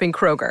shopping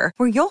Kroger,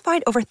 where you'll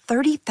find over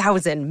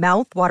 30,000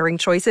 mouth-watering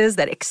choices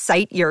that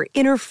excite your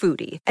inner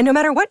foodie. And no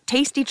matter what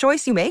tasty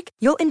choice you make,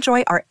 you'll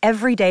enjoy our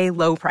everyday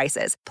low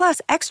prices, plus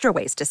extra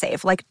ways to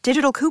save, like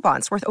digital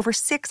coupons worth over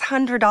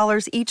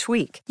 $600 each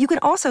week. You can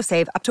also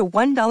save up to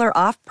 $1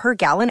 off per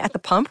gallon at the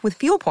pump with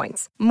fuel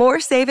points.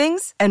 More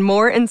savings and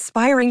more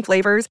inspiring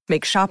flavors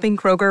make shopping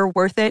Kroger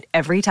worth it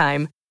every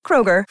time.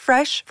 Kroger,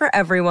 fresh for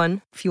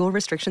everyone. Fuel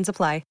restrictions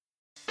apply.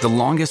 The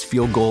longest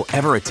field goal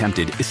ever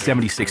attempted is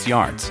 76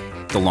 yards.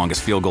 The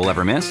longest field goal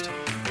ever missed?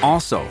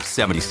 Also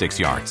 76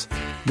 yards.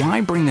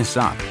 Why bring this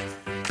up?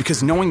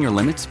 Because knowing your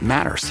limits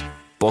matters,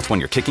 both when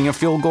you're kicking a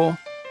field goal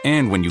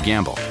and when you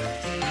gamble.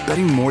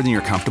 Betting more than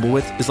you're comfortable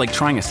with is like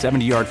trying a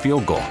 70-yard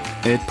field goal.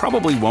 It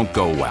probably won't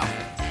go well.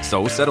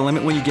 So set a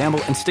limit when you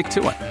gamble and stick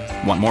to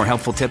it. Want more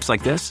helpful tips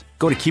like this?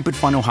 Go to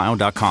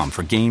keepitfunohio.com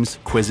for games,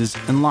 quizzes,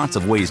 and lots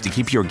of ways to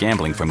keep your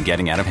gambling from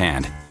getting out of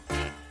hand.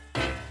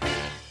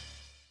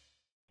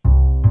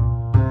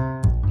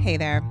 Hey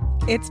there,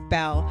 it's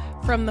Belle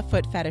from the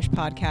Foot Fetish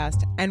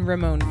Podcast and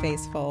Ramon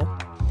Faceful.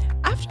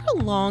 After a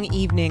long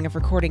evening of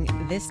recording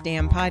this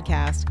damn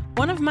podcast,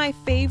 one of my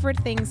favorite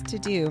things to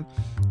do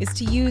is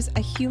to use a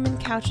human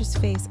couch's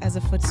face as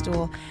a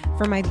footstool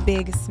for my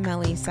big,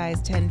 smelly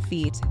size 10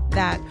 feet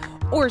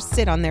or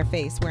sit on their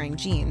face wearing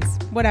jeans,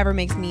 whatever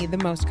makes me the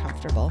most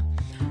comfortable.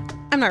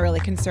 I'm not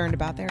really concerned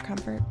about their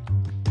comfort.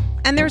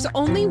 And there's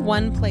only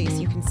one place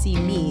you can see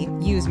me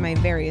use my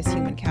various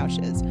human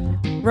couches,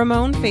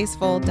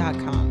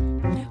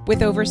 RamonFaceful.com,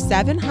 with over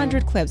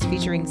 700 clips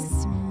featuring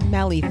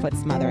smelly foot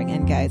smothering.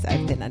 And guys,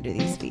 I've been under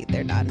these feet.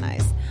 They're not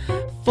nice.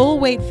 Full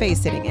weight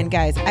face sitting. And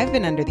guys, I've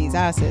been under these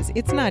asses.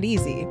 It's not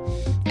easy.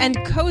 And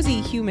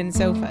cozy human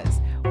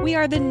sofas. We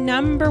are the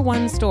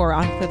 #1 store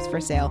on clips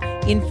for sale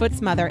in foot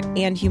smother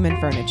and human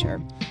furniture.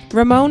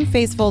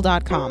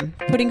 RamonFaceful.com,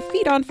 putting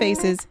feet on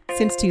faces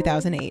since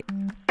 2008.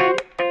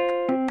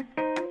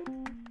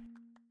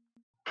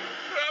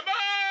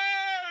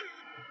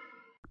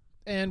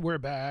 And we're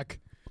back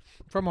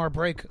from our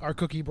break, our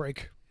cookie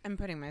break. I'm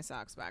putting my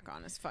socks back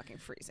on. It's fucking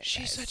freezing.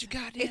 She's guys. such a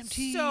goddamn It's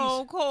tease.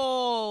 so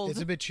cold.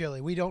 It's a bit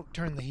chilly. We don't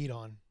turn the heat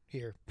on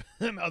here,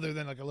 other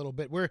than like a little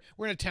bit. We're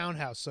in a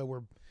townhouse, so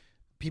we're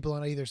people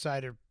on either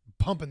side are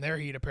pumping their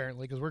heat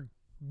apparently because we're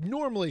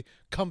normally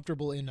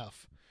comfortable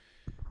enough.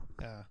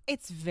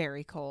 It's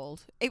very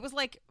cold. It was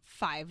like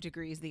 5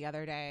 degrees the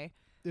other day.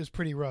 It was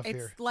pretty rough It's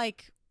here.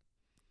 like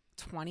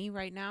 20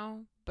 right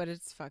now, but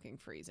it's fucking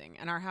freezing.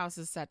 And our house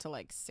is set to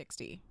like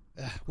 60.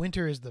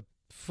 Winter is the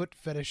foot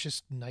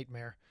fetishist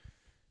nightmare.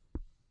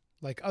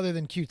 Like, other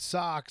than cute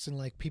socks and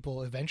like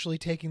people eventually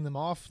taking them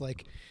off,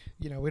 like,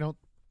 we don't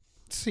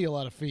see a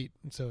lot of feet,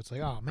 and so it's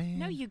like, oh man.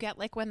 No, you get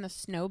like when the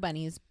snow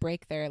bunnies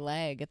break their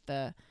leg at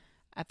the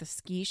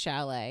ski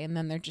chalet, and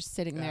then they're just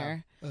sitting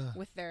there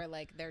with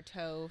their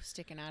toe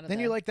sticking out of. Then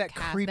the you're like that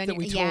calf. creep Then that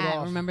we told yeah,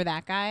 off. remember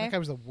that guy? That guy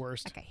was the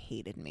worst. That guy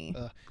hated me.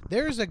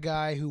 There's a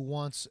guy who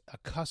wants a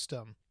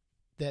custom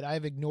that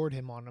I've ignored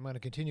him on. I'm going to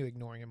continue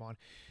ignoring him on.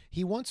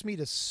 He wants me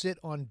to sit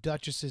on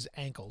Duchess's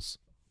ankles,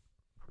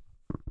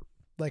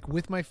 like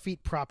with my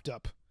feet propped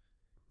up.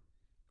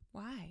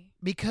 Why?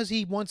 Because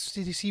he wants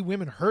to see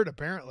women hurt,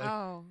 apparently.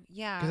 Oh,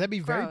 yeah. Because that'd be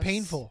very Gross.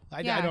 painful.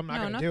 I'm not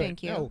going to do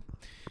thank it. you.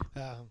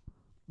 No.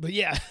 But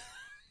yeah,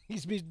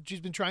 she's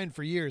been trying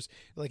for years.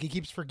 Like, he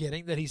keeps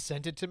forgetting that he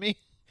sent it to me,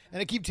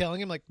 and I keep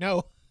telling him, like,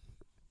 no.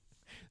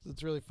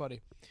 It's really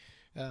funny.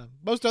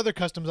 Most other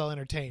customs I'll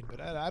entertain,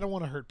 but I don't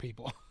want to hurt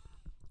people.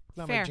 It's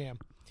not my jam.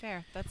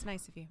 Fair. That's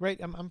nice of you. Right?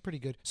 I'm pretty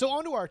good. So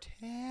on to our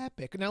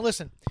topic. Now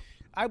listen,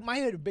 I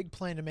had a big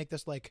plan to make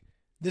this like,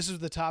 this is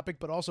the topic,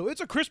 but also it's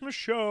a Christmas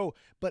show.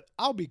 But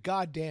I'll be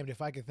goddamned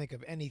if I can think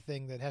of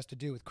anything that has to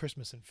do with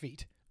Christmas and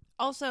feet.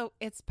 Also,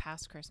 it's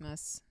past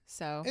Christmas,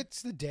 so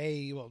It's the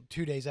day,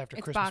 2 days after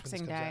It's Christmas. Boxing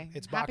when this comes Day. out.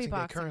 It's Happy Boxing Day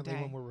Boxing currently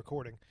Day. when we're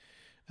recording.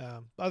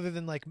 Other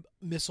than like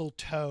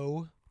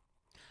mistletoe.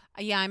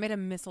 yeah, I made a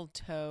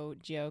mistletoe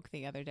joke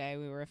the other day.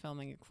 We were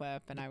filming a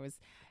clip, and I was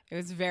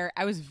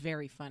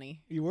very funny.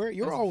 You're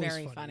It was always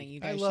very funny. You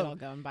guys love, should all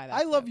go and buy that.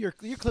 I love clip.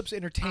 your clips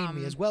entertain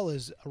me as well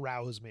as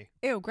arouse me.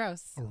 Ew,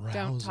 gross.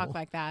 Don't talk Arousal.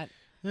 like that.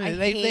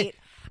 They-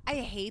 I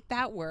hate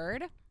that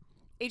word.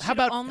 It How should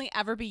about- only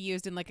ever be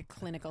used in like a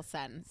clinical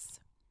sense.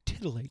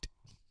 Titillate.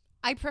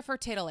 I prefer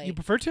titillate. You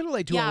prefer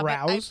titillate to yeah,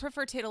 arouse? but I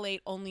prefer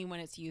titillate only when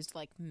it's used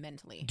like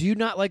mentally. Do you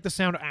not like the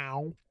sound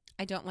ow?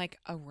 I don't like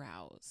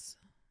arouse.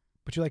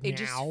 But you like It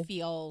meow? just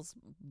feels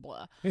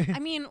blah. I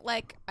mean,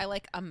 like I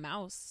like a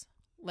mouse.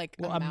 Like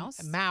Well, a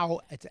mouse. Mow,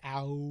 it's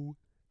ow,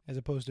 as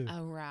opposed to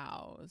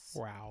Arouse.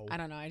 wow. I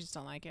don't know. I just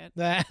don't like it.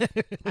 I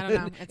don't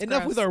know. It's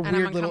Enough gross, with our and I'm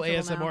weird little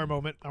uncomfortable ASMR now.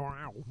 moment.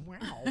 Wow,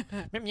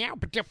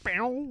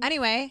 wow.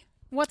 Anyway,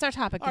 what's our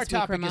topic Our this week,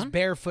 topic is Ramon?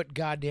 barefoot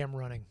goddamn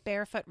running.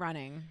 Barefoot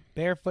running.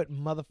 Barefoot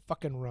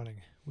motherfucking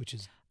running, which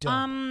is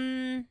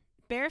dumb.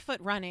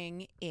 Barefoot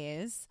running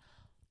is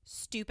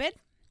stupid.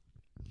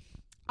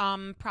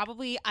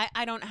 Probably,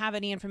 I don't have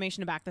any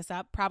information to back this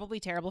up. Probably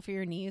terrible for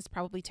your knees.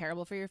 Probably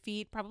terrible for your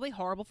feet. Probably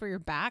horrible for your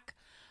back.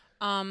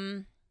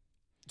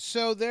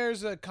 So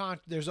there's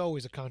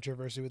always a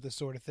controversy with this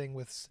sort of thing.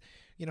 With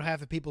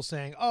half the people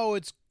saying, "Oh,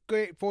 it's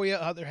great for you,"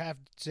 other half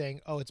saying,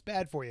 "Oh, it's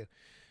bad for you."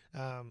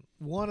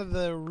 One of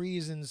the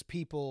reasons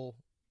people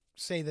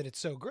say that it's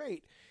so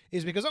great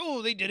is because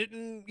they did it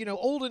in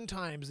olden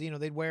times.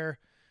 They'd wear,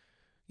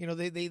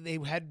 they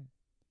had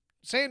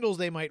sandals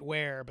they might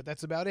wear, but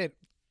that's about it.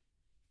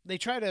 They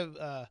try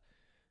to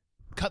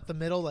cut the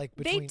middle, like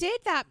between. They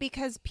did that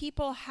because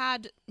people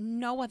had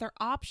no other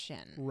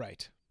option.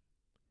 Right.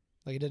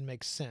 Like it didn't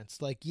make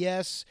sense. Like,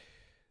 yes,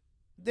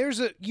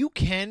 you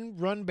can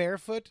run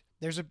barefoot.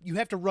 You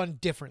have to run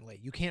differently.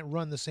 You can't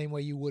run the same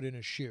way you would in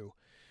a shoe.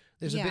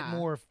 There's a bit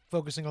more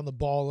focusing on the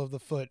ball of the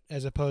foot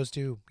as opposed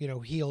to,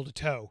 heel to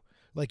toe,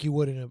 like you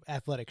would in an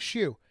athletic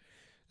shoe.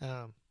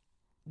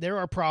 There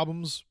are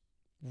problems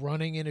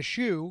running in a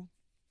shoe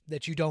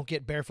that you don't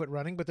get barefoot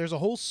running, but there's a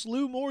whole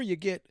slew more you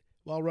get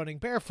while running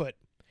barefoot.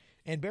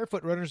 And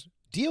barefoot runners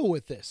deal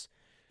with this.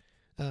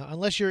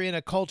 Unless you're in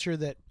a culture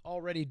that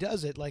already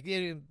does it. Like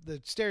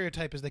the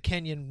stereotype is the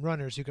Kenyan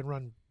runners who can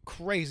run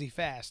crazy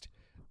fast,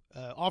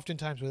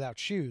 oftentimes without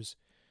shoes.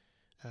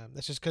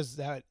 That's just because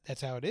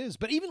that's how it is.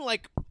 But even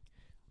like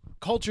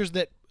cultures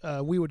that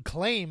we would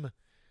claim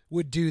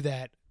would do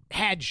that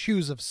had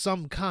shoes of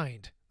some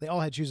kind. They all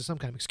had shoes of some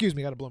kind. Excuse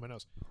me, I got to blow my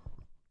nose.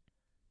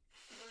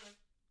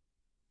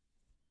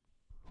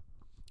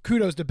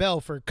 Kudos to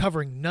Belle for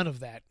covering none of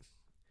that.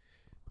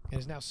 And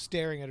is now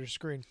staring at her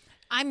screen.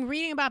 I'm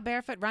reading about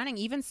barefoot running.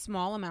 Even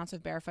small amounts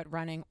of barefoot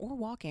running or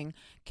walking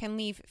can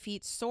leave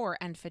feet sore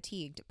and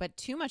fatigued, but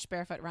too much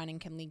barefoot running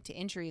can lead to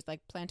injuries like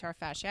plantar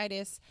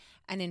fasciitis,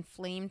 an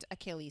inflamed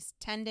Achilles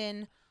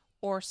tendon,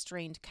 or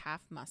strained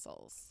calf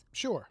muscles.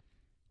 Sure.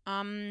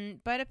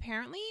 But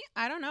apparently,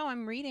 I don't know.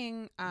 I'm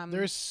reading.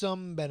 There's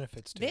some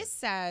benefits to this it.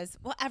 says,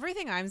 well,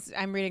 everything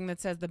I'm reading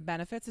that says the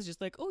benefits is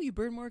just like, oh, you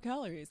burn more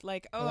calories.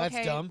 Like, oh, Well, that's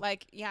okay, dumb.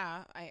 like,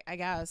 yeah, I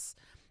guess.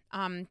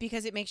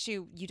 Because it makes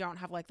you don't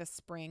have like the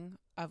spring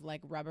of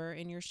like rubber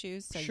in your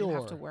shoes, so you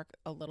have to Sure. work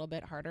a little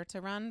bit harder to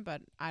run.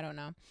 But I don't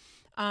know.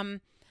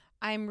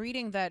 I'm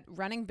reading that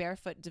running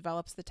barefoot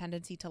develops the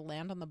tendency to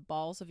land on the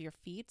balls of your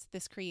feet.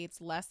 This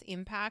creates less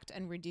impact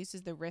and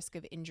reduces the risk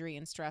of injury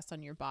and stress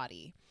on your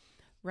body.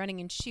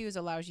 Running in shoes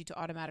allows you to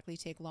automatically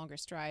take longer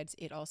strides.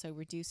 It also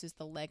reduces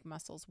the leg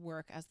muscles'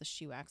 work as the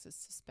shoe acts as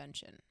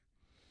suspension.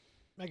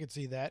 I could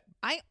see that.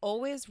 I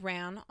always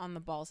ran on the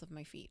balls of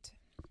my feet.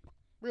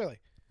 Really?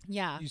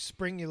 Yeah. You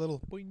spring your little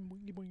boing,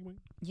 boing, boing, boing.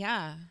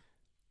 Yeah.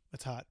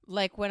 That's hot.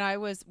 Like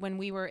when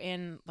we were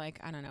in like,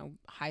 I don't know,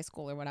 high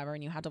school or whatever,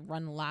 and you had to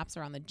run laps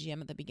around the gym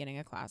at the beginning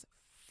of class. I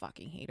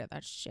fucking hated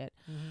that shit.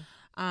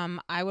 Mm-hmm.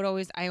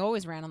 I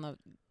always ran on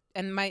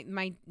and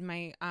my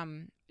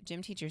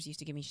gym teachers used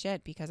to give me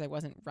shit because I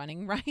wasn't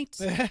running right.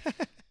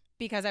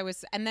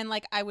 Because and then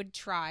like I would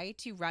try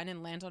to run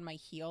and land on my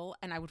heel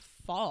and I would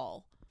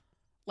fall.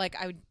 Like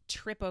I would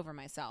trip over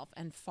myself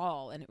and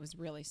fall, and it was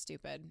really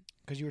stupid.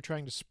 Because you were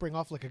trying to spring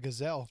off like a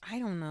gazelle. I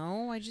don't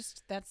know.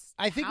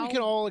 I think we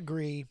can all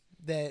agree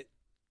that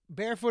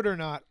barefoot or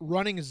not,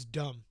 running is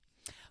dumb.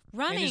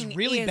 Running is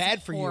really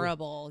bad for you.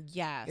 horrible.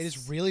 Yes. It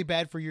is really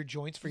bad for your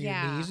joints, for your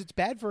Yeah. knees. It's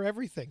bad for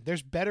everything.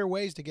 There's better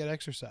ways to get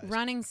exercise.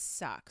 Running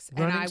sucks.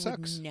 Running and I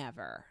sucks. would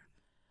never.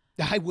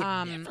 I would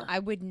never. I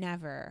would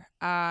never.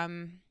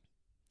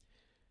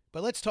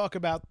 But let's talk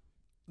about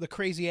the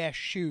crazy ass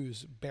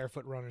shoes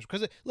barefoot runners.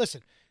 Because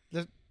listen,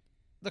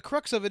 the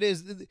crux of it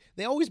is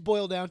they always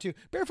boil down to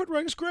barefoot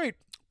running is great,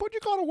 but you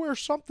gotta wear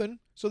something.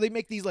 So they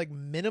make these like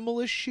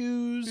minimalist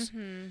shoes.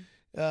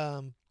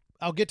 Mm-hmm.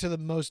 I'll get to the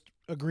most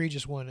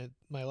egregious one at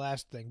my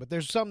last thing, but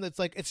there's some that's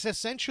like it's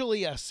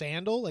essentially a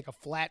sandal, like a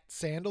flat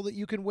sandal that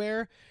you can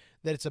wear.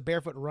 That it's a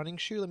barefoot running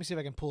shoe. Let me see if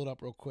I can pull it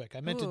up real quick. I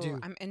meant to do.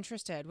 I'm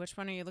interested. Which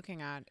one are you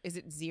looking at? Is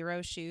it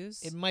Zero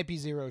Shoes? It might be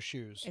Zero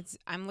Shoes.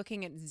 I'm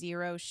looking at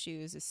Zero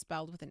Shoes is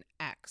spelled with an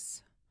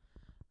X.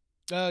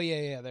 Oh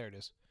yeah, there it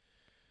is.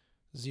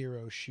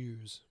 Zero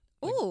Shoes.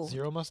 Like Ooh.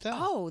 Zero Mostel.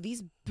 Oh,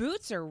 these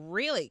boots are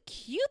really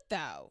cute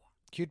though.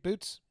 Cute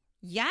boots.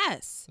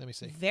 Yes. Let me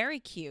see.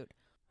 Very cute.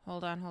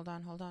 Hold on.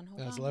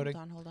 It's loading.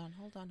 Hold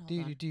on.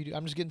 Dude.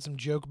 I'm just getting some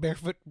joke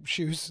barefoot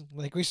shoes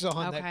like we saw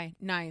on that. Okay,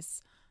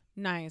 nice.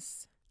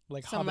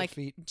 Like Some hobbit like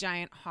feet.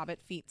 giant hobbit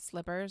feet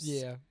slippers.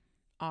 Yeah.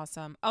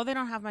 Awesome. Oh, they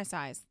don't have my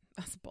size.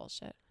 That's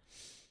bullshit.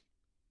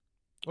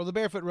 Well, the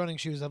barefoot running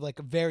shoes have like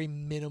a very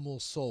minimal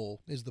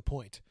sole is the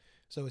point.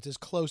 So it's as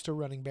close to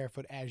running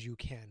barefoot as you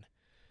can.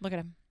 Look at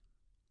them.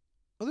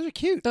 Oh, those are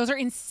cute. Those are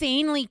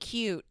insanely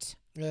cute.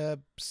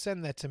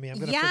 Send that to me. I'm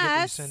going to forget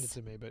that you send it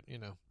to me, but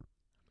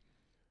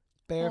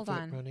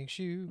Barefoot running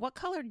shoe. What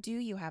color do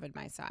you have in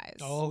my size?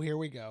 Oh, here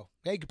we go.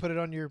 Hey, you can put it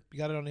on you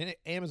got it on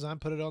Amazon,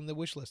 put it on the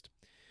wish list.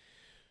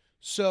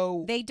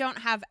 So they don't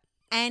have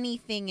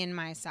anything in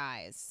my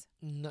size.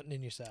 Nothing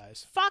in your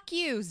size. Fuck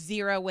you,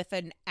 0 with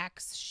an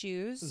X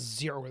shoes.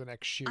 0 with an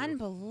X shoe.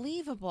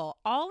 Unbelievable.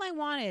 All I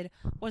wanted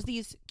was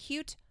these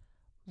cute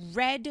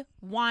red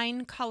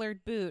wine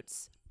colored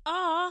boots.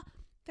 Aw,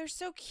 they're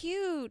so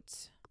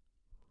cute.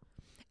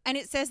 And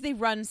it says they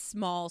run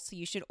small, so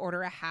you should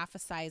order a half a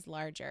size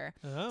larger.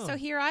 Oh. So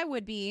here I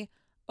would be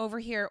over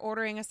here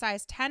ordering a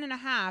size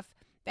 10.5.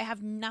 They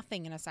have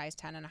nothing in a size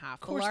 10.5. Of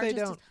course they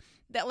don't.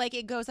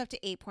 It goes up to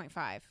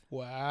 8.5.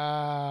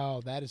 Wow,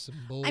 that is some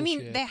bullshit. I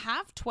mean, they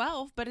have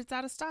 12, but it's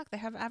out of stock. They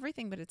have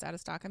everything, but it's out of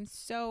stock. I'm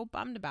so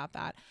bummed about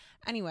that.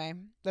 Anyway.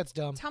 That's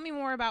dumb. Tell me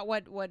more about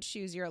what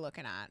shoes you're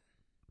looking at.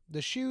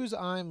 The shoes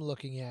I'm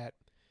looking at,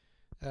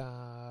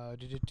 I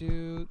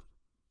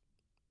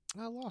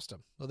lost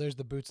them. Well, there's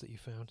the boots that you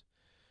found.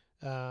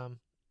 I'm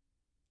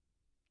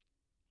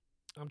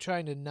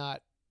trying to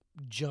not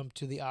jump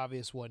to the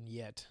obvious one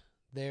yet.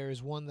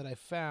 There's one that I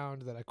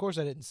found that, of course,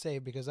 I didn't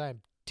save because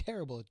I'm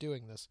terrible at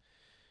doing this.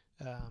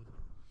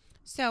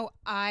 So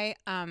I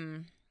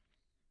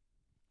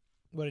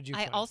what did you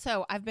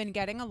find? I've been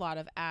getting a lot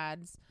of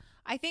ads.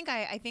 I think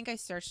I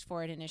searched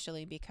for it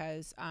initially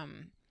because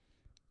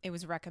it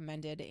was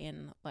recommended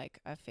in like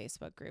a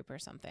Facebook group or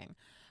something.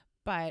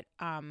 But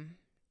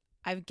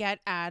I get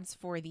ads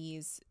for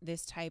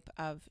this type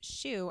of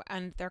shoe,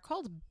 and they're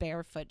called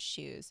barefoot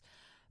shoes.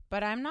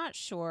 But I'm not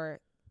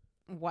sure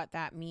what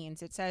that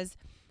means. It says,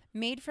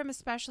 made from a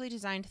specially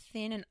designed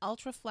thin and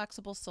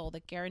ultra-flexible sole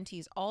that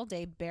guarantees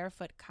all-day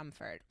barefoot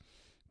comfort.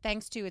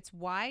 Thanks to its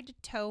wide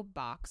toe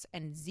box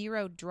and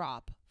 0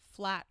 drop,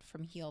 flat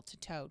from heel to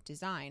toe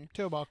design.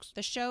 Toe box.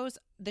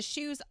 The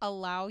shoes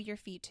allow your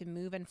feet to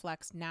move and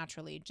flex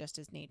naturally, just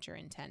as nature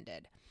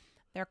intended.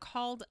 They're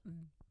called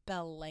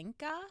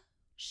Belenka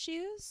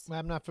shoes.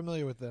 I'm not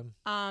familiar with them.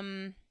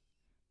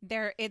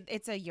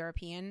 It's a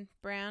European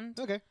brand.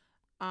 Okay.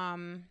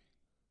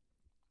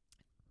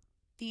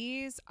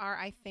 These are,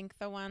 I think,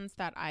 the ones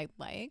that I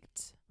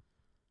liked.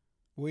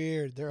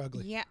 Weird. They're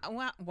ugly. Yeah.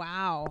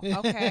 Wow.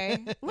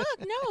 Okay.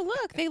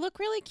 Look. They look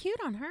really cute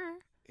on her.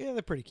 Yeah,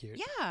 they're pretty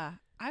cute. Yeah.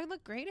 I would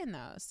look great in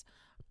those.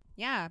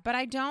 Yeah. But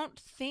I don't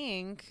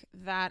think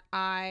that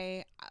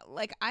I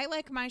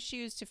like my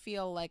shoes to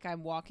feel like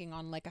I'm walking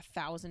on like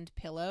 1,000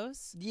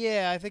 pillows.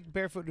 Yeah, I think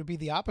barefoot would be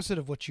the opposite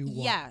of what you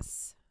want.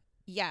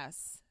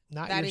 Yes.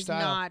 Not that your is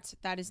style.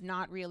 That is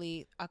not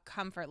really a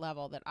comfort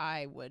level that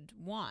I would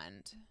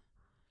want.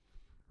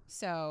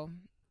 So,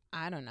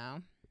 I don't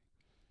know.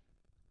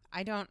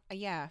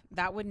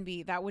 That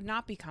would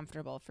not be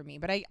comfortable for me.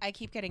 But I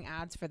keep getting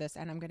ads for this,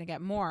 and I'm going to get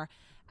more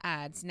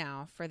ads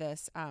now for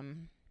this,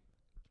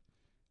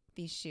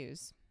 these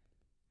shoes.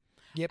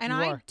 Yep, and you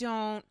I are.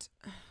 don't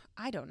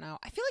know.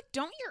 I feel like,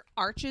 don't your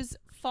arches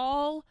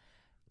fall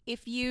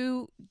if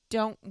you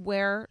don't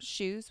wear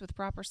shoes with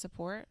proper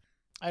support?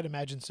 I'd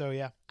imagine so,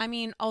 yeah. I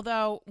mean,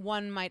 although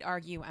one might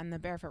argue, and the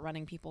barefoot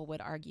running people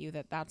would argue,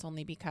 that that's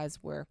only because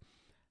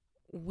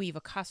we've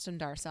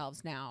accustomed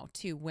ourselves now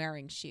to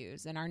wearing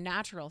shoes. In our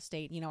natural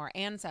state, our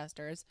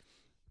ancestors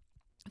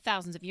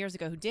thousands of years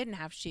ago who didn't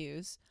have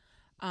shoes,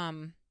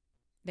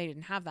 they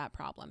didn't have that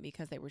problem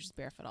because they were just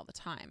barefoot all the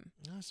time.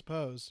 I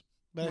suppose.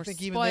 But We're I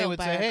think even they would spoiled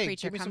say, by our hey,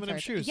 creature give me some of them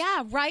comfort. shoes.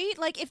 Yeah, right?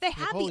 Like, if they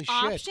had holy the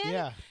shit, option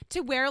yeah. to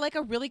wear, like,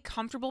 a really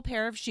comfortable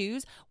pair of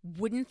shoes,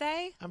 wouldn't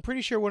they? I'm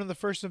pretty sure one of the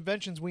first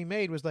inventions we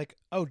made was like,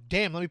 oh,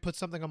 damn, let me put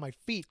something on my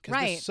feet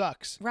because this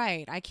sucks.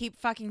 Right. I keep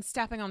fucking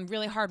stepping on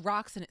really hard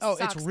rocks and it Oh,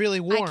 sucks. it's really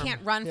warm. I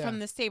can't run Yeah. from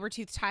the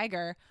saber-toothed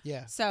tiger.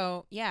 Yeah.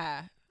 So,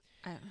 yeah.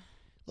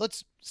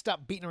 Let's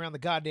stop beating around the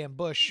goddamn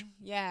bush.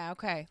 Yeah,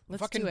 okay.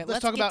 Let's Fucking- do it.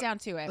 let's Let's talk get down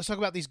to it. Let's talk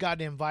about these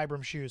goddamn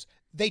Vibram shoes.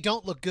 They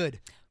don't look good.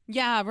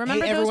 Yeah, remember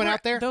hey, those everyone were,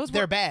 out there? those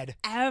They're were bad.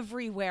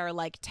 everywhere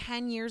like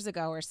 10 years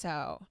ago or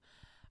so.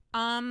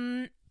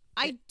 I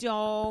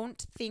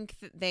don't think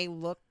that they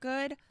look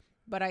good,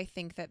 but I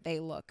think that they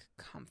look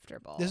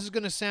comfortable. This is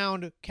going to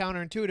sound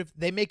counterintuitive.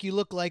 They make you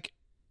look like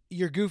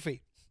you're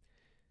goofy,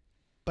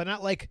 but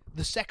not like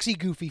the sexy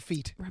goofy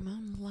feet.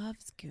 Ramon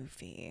loves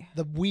Goofy.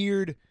 The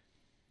weird,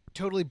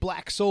 totally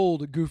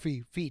black-soled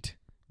goofy feet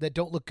that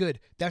don't look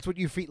good. That's what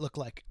your feet look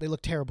like. They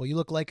look terrible. You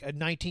look like a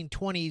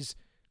 1920s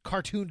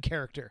cartoon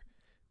character,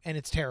 and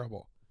it's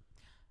terrible.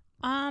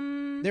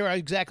 There are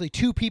exactly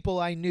 2 people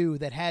I knew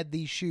that had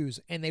these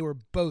shoes, and they were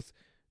both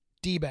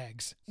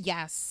D-bags.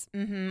 Yes.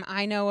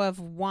 I know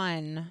of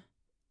one,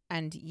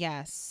 and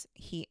yes,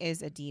 he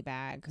is a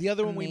D-bag. The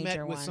other a one we met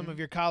major with one. some of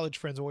your college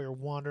friends while we were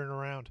wandering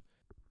around.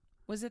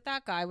 Was it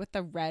that guy with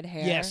the red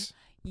hair? Yes.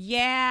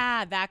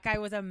 Yeah, that guy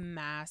was a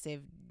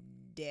massive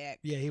dick.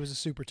 Yeah, he was a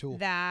super tool.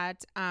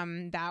 That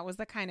was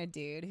the kind of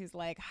dude who's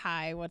like,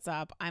 "Hi, what's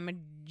up? I'm a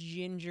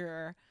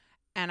ginger,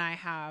 and I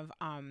have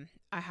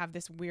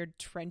this weird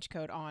trench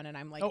coat on, and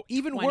I'm like, Oh,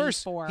 even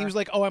 24. worse. He was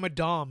like, "Oh, I'm a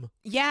dom."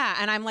 Yeah,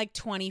 and I'm like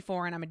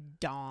 24, and I'm a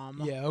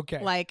dom. Yeah,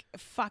 okay. Like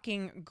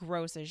fucking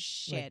gross as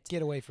shit. Like,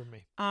 get away from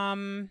me.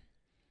 Um,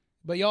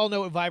 But y'all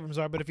know what Vibrams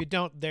are. But if you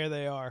don't, there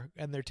they are,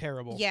 and they're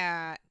terrible.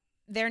 yeah,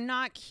 they're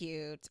not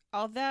cute.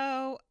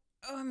 Although,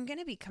 I'm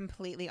gonna be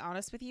completely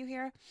honest with you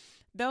here.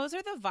 Those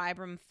are the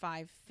Vibram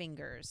 5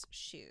 Fingers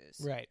shoes.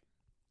 Right.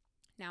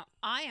 Now,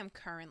 I am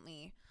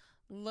currently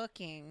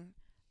looking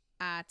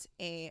at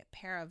a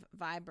pair of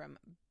Vibram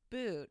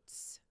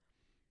boots,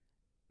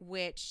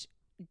 which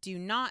do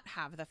not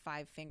have the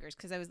 5 fingers,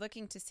 because I was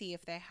looking to see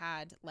if they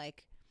had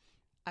like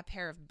a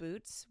pair of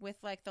boots with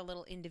like the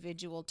little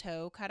individual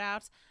toe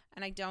cutouts,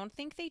 and I don't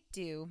think they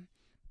do,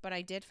 but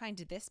I did find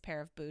this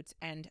pair of boots,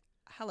 and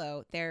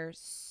hello, they're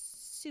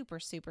super,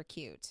 super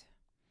cute.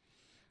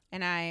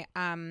 And I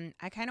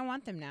kind of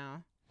want them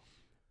now.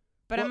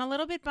 But I'm a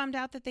little bit bummed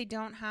out that they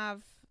don't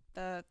have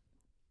the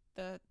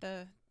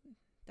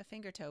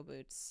finger toe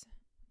boots.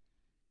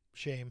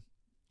 Shame.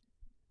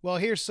 Well,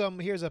 here's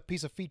a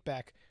piece of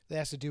feedback that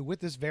has to do with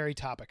this very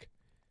topic.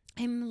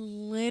 I'm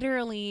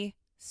literally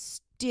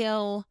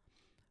still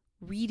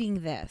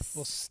reading this.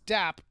 Well,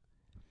 stop.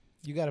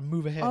 You got to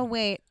move ahead. Oh,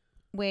 wait,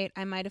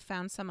 I might have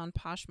found some on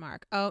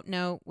Poshmark. Oh,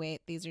 no,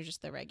 wait, these are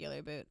just the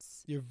regular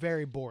boots. You're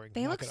very boring.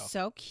 They Knock look it off.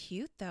 so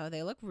cute, though.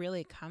 They look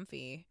really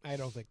comfy. I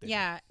don't think they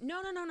Yeah.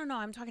 No.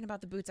 I'm talking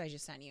about the boots I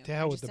just sent you. To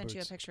hell I with just the sent you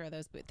a boots. picture of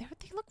those boots.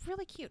 They look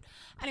really cute.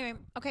 Anyway,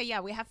 okay, yeah,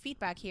 we have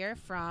feedback here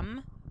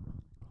from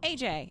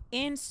AJ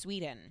in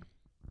Sweden.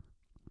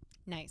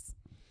 Nice.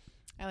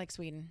 I like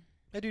Sweden.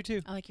 do. I do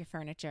too. I like your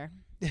furniture.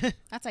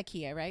 That's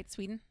IKEA, right?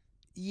 Sweden?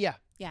 Yeah.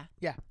 Yeah.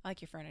 Yeah. I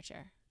like your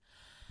furniture.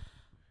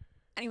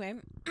 Anyway,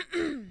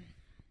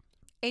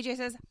 AJ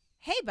says,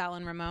 "Hey, Belle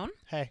and Ramon.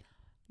 Hey.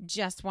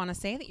 Just want to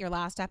say that your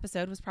last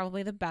episode was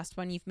probably the best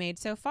one you've made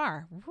so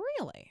far."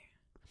 Really?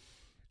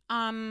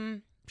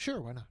 Sure,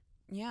 why not?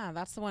 Yeah,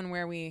 that's the one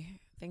where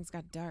things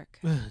got dark.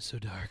 So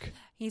dark.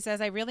 He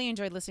says, "I really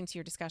enjoyed listening to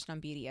your discussion on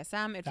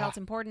BDSM. It felt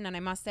important, and I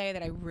must say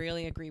that I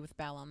really agree with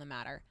Belle on the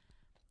matter."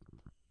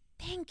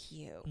 Thank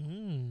you.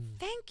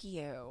 Thank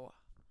you.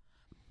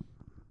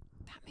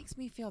 That makes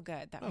me feel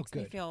good. That makes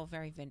me good. feel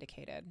very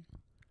vindicated.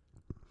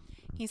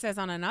 He says,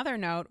 on another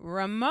note,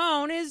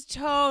 Ramon is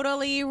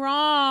totally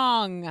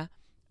wrong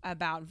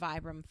about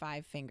Vibram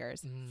 5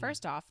 Fingers.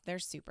 First off, they're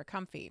super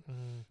comfy.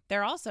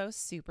 They're also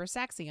super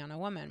sexy on a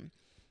woman.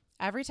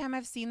 Every time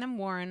I've seen them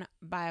worn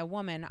by a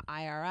woman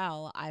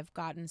IRL, I've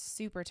gotten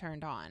super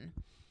turned on.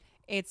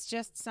 It's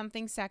just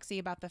something sexy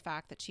about the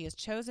fact that she has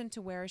chosen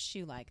to wear a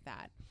shoe like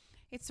that.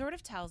 It sort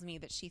of tells me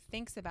that she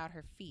thinks about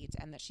her feet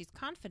and that she's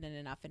confident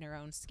enough in her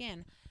own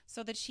skin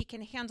so that she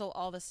can handle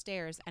all the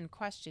stares and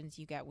questions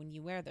you get when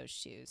you wear those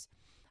shoes.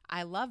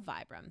 I love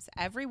Vibrams.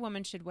 Every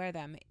woman should wear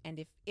them,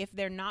 and if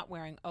they're not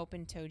wearing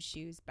open-toed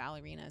shoes,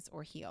 ballerinas,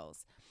 or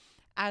heels.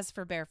 As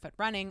for barefoot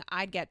running,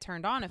 I'd get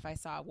turned on if I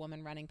saw a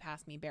woman running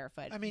past me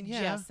barefoot. I mean,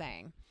 yeah. Just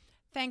saying.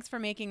 Thanks for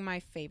making my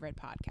favorite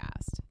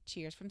podcast.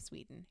 Cheers from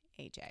Sweden,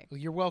 AJ. Well,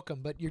 you're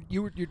welcome, but you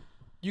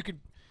could.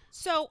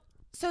 So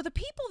the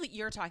people that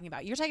you're talking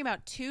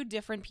about two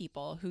different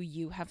people who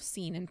you have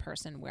seen in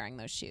person wearing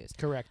those shoes.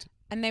 Correct.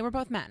 And they were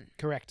both men.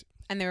 Correct.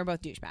 And they were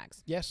both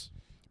douchebags. Yes.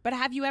 But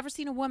have you ever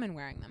seen a woman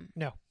wearing them?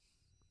 No.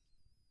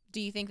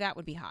 Do you think that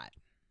would be hot?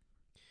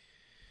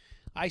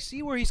 I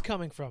see where he's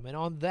coming from, and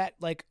on that,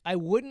 like, I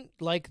wouldn't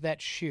like that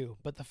shoe,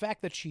 but the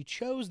fact that she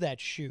chose that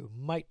shoe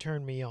might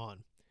turn me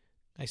on.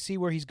 I see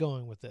where he's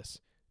going with this,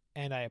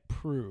 and I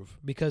approve,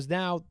 because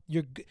now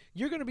you're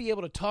going to be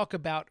able to talk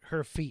about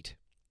her feet.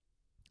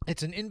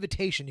 It's an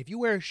invitation. If you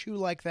wear a shoe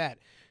like that,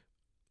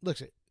 look,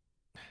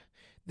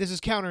 this is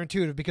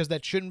counterintuitive because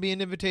that shouldn't be an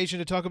invitation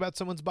to talk about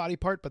someone's body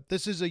part, but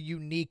this is a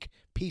unique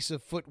piece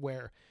of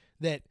footwear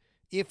that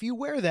if you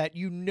wear that,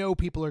 you know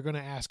people are going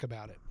to ask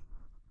about it.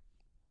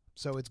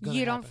 So it's going to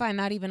You don't find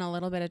that even a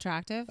little bit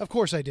attractive? Of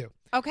course I do.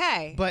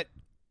 Okay. But,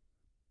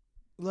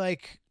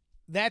 like,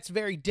 that's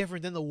very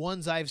different than the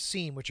ones I've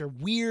seen, which are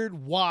weird,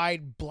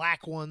 wide,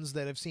 black ones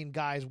that I've seen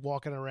guys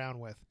walking around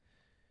with.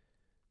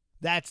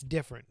 That's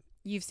different.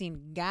 You've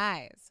seen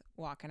guys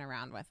walking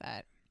around with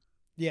it.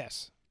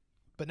 Yes.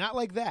 But not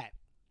like that.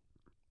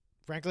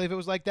 Frankly, if it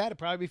was like that, it'd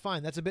probably be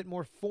fine. That's a bit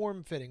more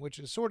form-fitting, which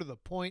is sort of the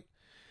point.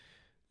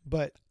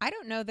 But I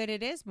don't know that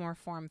it is more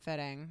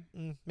form-fitting.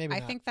 Maybe I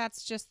not. think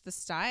that's just the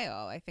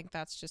style. I think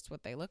that's just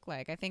what they look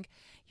like. I think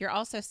you're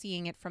also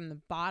seeing it from the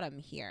bottom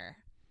here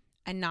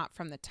and not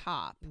from the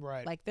top.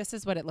 Right. Like, this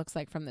is what it looks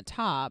like from the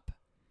top.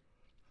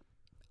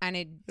 And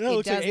it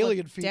looks does like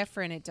alien look feet.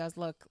 different. It does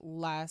look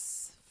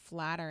less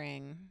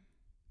flattering.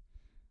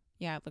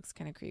 Yeah, it looks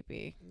kind of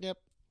creepy. Yep.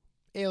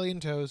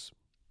 Alien toes.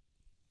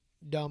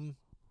 Dumb.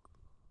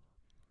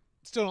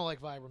 Still don't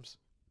like Vibrams.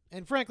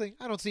 And frankly,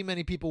 I don't see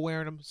many people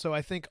wearing them, so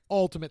I think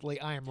ultimately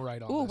I am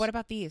right on Ooh, this. what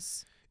about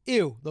these?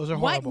 Ew, those are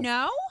What? horrible.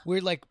 No?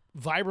 Weird, like,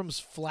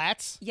 Vibrams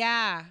flats.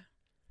 Yeah.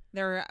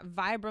 They're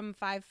Vibram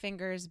 5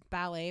 Fingers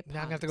ballet pumps.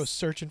 Now I'm gonna have to go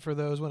searching for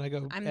those when I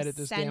go I'm edit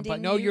this damn sending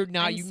podcast. No, you're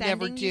not. I'm You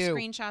never sending you do.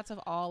 screenshots of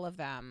all of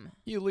them.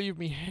 You leave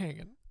me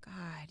hanging.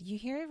 God, you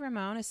hear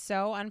Ramon is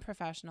so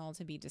unprofessional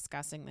to be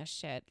discussing this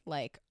shit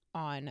like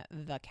on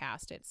the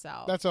cast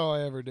itself. That's all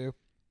I ever do.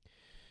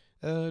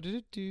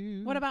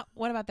 What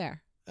about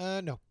there?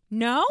 No.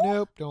 No?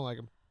 Nope. Don't like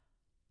them.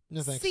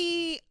 No thanks.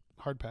 See,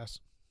 Hard pass.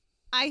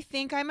 I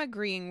think I'm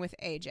agreeing with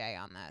AJ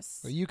on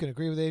this. Well, you can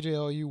agree with AJ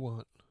all you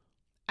want.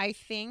 I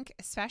think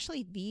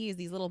especially these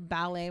little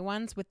ballet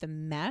ones with the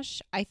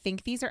mesh, I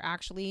think these are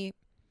actually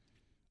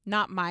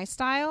not my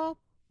style,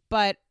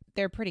 but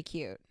they're pretty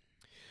cute.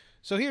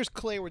 So here's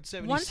Clayward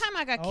 70. One time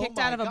I got kicked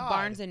Oh out of my a God.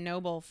 Barnes &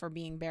 Noble for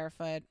being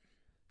barefoot.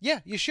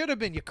 Yeah, you should have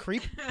been, you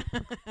creep.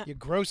 You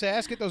gross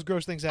ass. Get those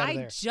gross things out of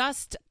there.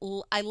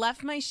 I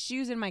left my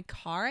shoes in my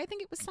car. I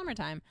think it was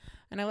summertime.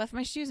 And I left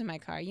my shoes in my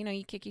car. You know,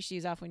 you kick your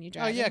shoes off when you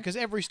drive. Oh, yeah, because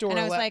every store... And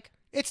I was like...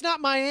 It's not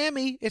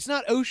Miami. It's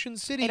not Ocean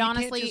City. It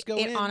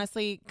in.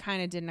 honestly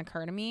kind of didn't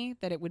occur to me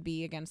that it would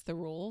be against the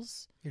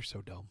rules. You're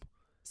so dumb.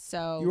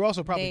 So You were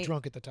also probably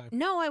drunk at the time.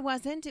 No, I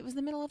wasn't. It was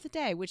the middle of the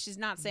day, which is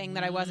not saying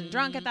that I wasn't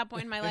drunk at that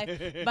point in my life,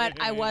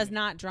 but I was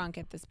not drunk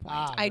at this point.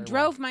 I very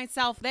drove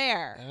myself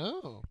there.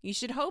 Oh. You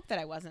should hope that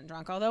I wasn't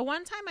drunk. Although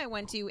one time I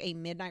went to a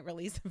midnight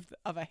release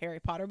of a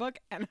Harry Potter book,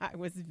 and I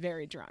was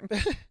very drunk.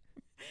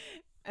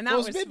 And that Well, it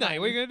was was midnight. fun.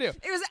 What are you going to do?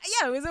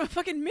 It was a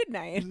fucking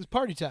midnight. It's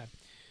party time.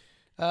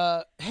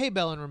 Hey,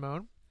 Belle and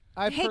Ramon.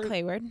 Hey,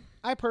 Clayward.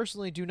 I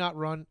personally do not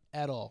run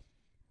at all.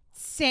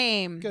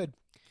 Same. Good.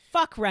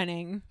 Fuck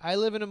running. I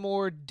live in a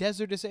more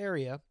desertous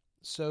area,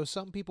 so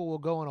some people will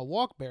go on a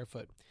walk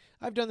barefoot.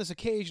 I've done this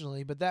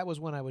occasionally, but that was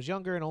when I was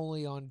younger and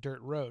only on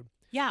dirt road.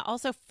 Yeah,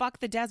 also fuck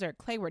the desert.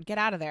 Clayward, get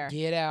out of there.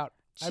 Get out.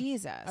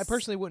 Jesus. I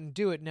personally wouldn't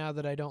do it now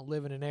that I don't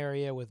live in an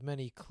area with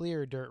many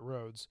clear dirt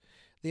roads.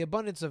 The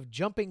abundance of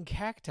jumping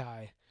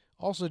cacti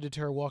also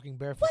deter walking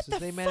barefoot What since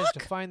the they manage to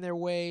fuck? find their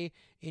way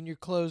in your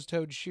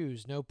closed-toed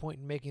shoes. No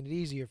point in making it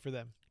easier for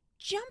them.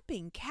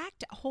 Jumping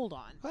cacti. Hold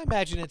on. I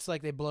imagine it's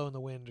like they blow in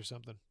the wind or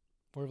something.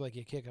 Or if like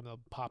you kick them, they'll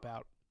pop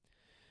out.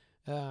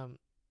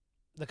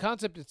 The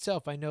concept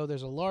itself, I know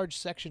there's a large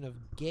section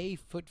of gay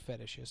foot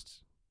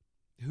fetishists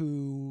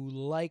who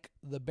like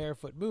the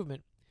barefoot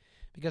movement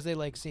because they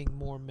like seeing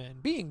more men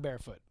being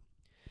barefoot.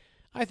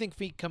 I think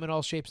feet come in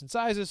all shapes and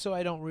sizes, so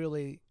I don't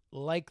really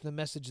like the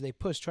message they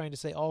push trying to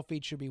say all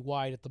feet should be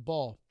wide at the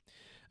ball.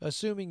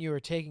 Assuming you are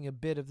taking a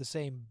bit of the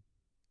same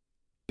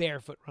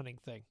barefoot running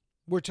thing.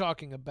 We're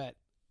talking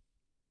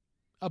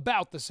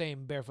about the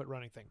same barefoot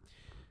running thing.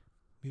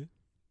 Yeah.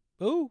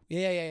 Oh,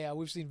 yeah.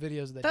 We've seen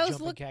videos of that Those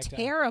jumping look cacti.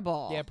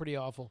 terrible. Yeah, pretty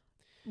awful.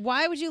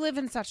 Why would you live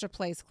in such a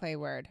place,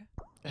 Clayward?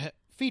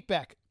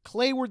 Feedback.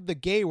 Clayward the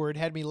Gayward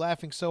had me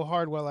laughing so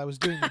hard while I was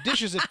doing the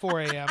dishes at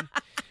 4 a.m.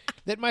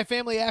 that my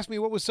family asked me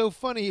what was so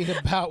funny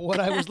about what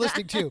I was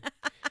listening to.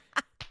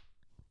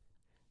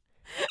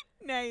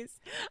 Nice.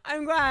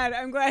 I'm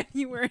glad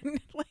you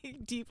weren't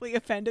like deeply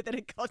offended that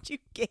it called you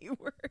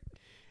Gayward.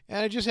 And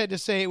I just had to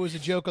say it was a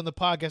joke on the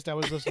podcast I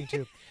was listening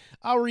to.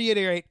 I'll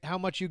reiterate how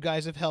much you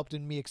guys have helped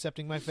in me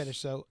accepting my fetish.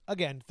 So,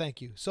 again,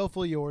 thank you.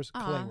 Soulful yours,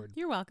 Clayward.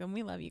 You're welcome.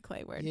 We love you,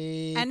 Clayward.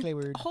 Yay, and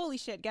Clayward. holy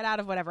shit, get out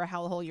of whatever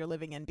hellhole you're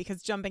living in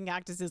because jumping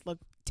cactuses look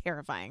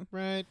terrifying.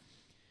 Right.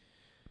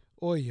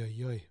 Oy,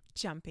 oy, oy.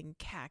 Jumping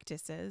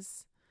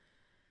cactuses.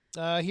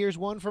 Here's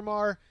one from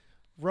our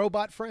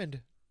robot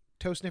friend,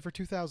 Toe Sniffer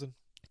 2000.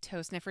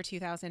 Toe Sniffer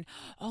 2000.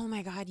 Oh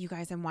my God, you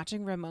guys, I'm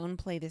watching Ramon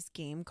play this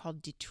game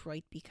called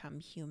Detroit Become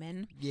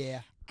Human.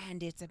 Yeah.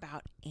 And it's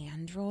about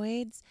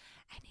androids,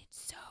 and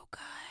it's so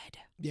good.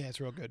 Yeah,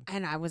 it's real good.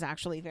 And I was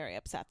actually very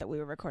upset that we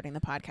were recording the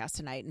podcast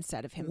tonight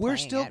instead of him We're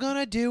playing still it. going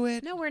to do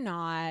it. No, we're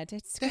not.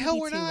 It's The gonna hell be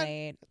we're too not.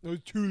 late.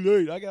 It's too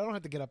late. I don't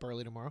have to get up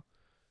early tomorrow.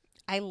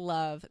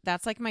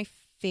 That's like my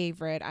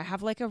favorite. I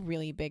have like a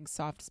really big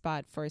soft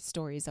spot for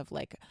stories of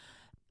like,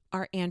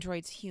 are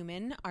androids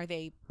human? Are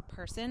they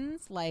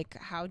persons? Like,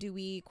 how do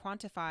we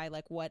quantify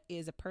like what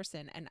is a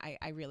person? And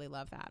I really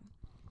love that.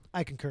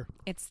 I concur.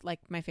 It's like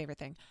my favorite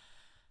thing.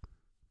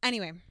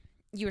 Anyway,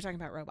 you were talking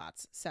about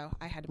robots, so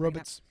I had to bring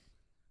Robots.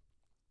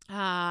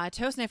 up.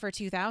 Toe Sniffer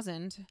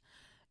 2000.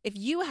 If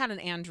you had an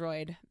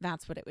android,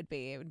 that's what it would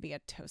be. It would be a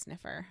toe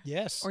sniffer.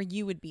 Yes. Or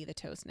you would be the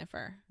toe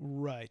sniffer.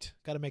 Right.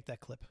 Got to make that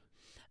clip.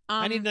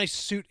 I need a nice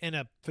suit and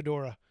a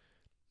fedora.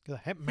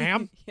 Hey,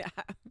 ma'am. Yeah.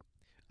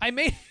 I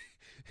made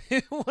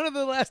one of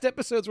the last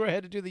episodes where I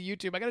had to do the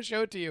YouTube. I got to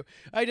show it to you.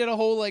 I did a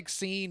whole like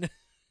scene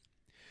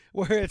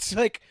where it's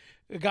like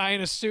a guy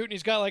in a suit and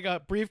he's got like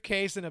a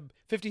briefcase and a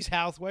 50s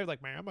housewife.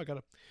 Like, ma'am, I got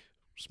to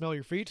smell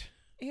your feet.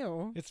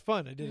 Ew. It's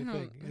fun. I did a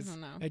thing. I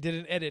don't know. I did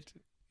an edit.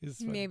 It's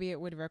fun. Maybe it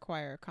would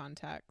require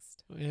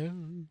context. Yeah.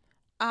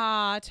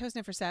 Toe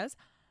Sniffer says,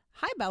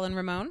 "Hi, Belle and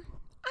Ramon.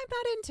 I'm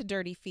not into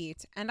dirty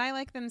feet, and I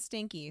like them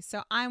stinky,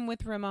 so I'm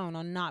with Ramon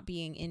on not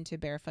being into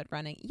barefoot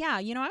running." Yeah,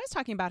 I was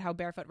talking about how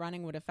barefoot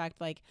running would affect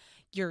like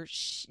your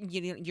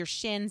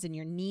shins and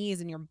your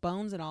knees and your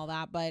bones and all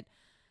that, but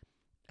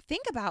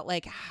think about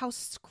like how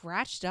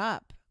scratched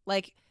up.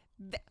 Like,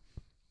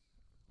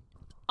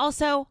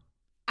 also,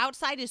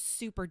 outside is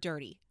super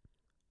dirty.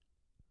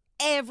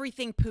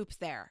 Everything poops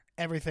there.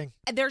 Everything.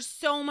 There's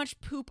so much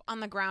poop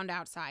on the ground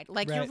outside.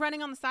 Like, you're Right.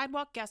 running on the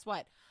sidewalk, guess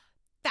what?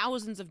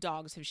 Thousands of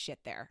dogs have shit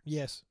there.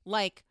 Yes.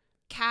 Like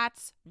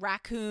cats,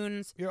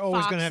 raccoons, You're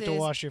always gonna have to foxes,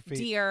 wash your feet.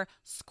 deer,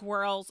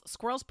 squirrels.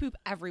 Squirrels poop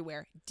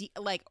everywhere.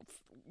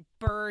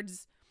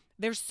 Birds.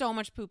 There's so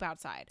much poop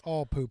outside.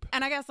 All poop.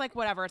 And I guess, like,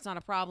 whatever, it's not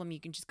a problem.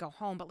 You can just go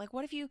home. But, like,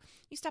 what if you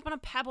step on a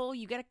pebble,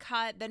 you get a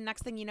cut, then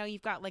next thing you know,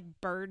 you've got, like,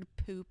 bird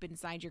poop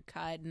inside your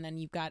cut, and then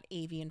you've got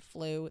avian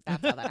flu.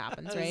 That's how that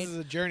happens, right? This is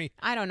a journey.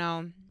 I don't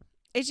know.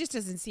 It just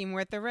doesn't seem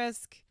worth the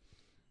risk.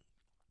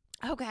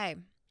 Okay.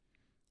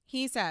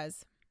 He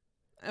says,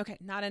 okay,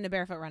 not into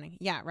barefoot running.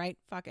 Yeah, right?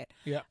 Fuck it.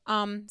 Yeah.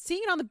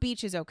 Seeing it on the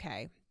beach is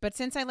okay. But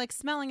since I like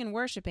smelling and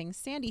worshiping,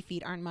 sandy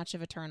feet aren't much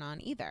of a turn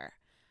on either.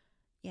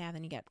 Yeah,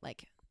 then you get,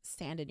 like,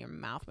 sand in your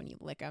mouth when you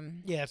lick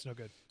them. Yeah, it's no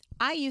good.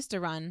 I used to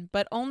run,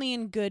 but only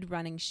in good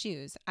running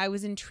shoes. I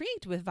was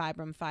intrigued with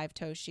Vibram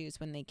 5-toe shoes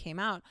when they came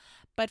out,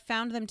 but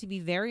found them to be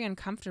very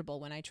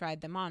uncomfortable when I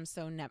tried them on,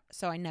 so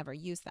I never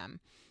used them.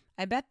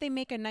 I bet they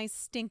make a nice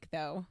stink,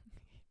 though.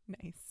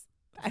 Nice.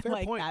 I Fair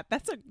like point. that.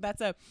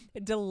 That's a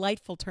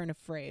delightful turn of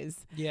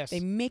phrase. Yes.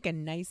 They make a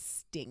nice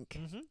stink.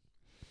 Mm-hmm.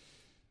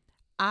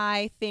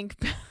 I think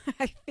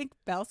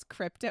Belle's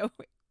crypto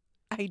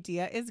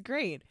idea is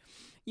great.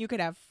 You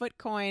could have foot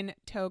coin,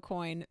 toe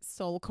coin,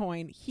 soul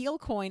coin, heel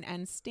coin,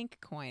 and stink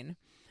coin.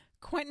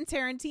 Quentin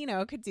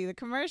Tarantino could do the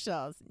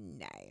commercials.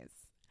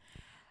 Nice.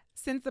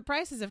 Since the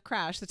prices have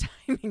crashed, the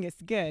timing is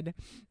good.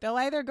 They'll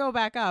either go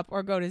back up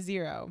or go to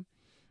zero.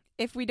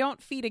 If we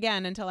don't feed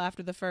again until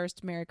after the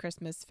first Merry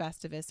Christmas,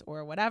 Festivus,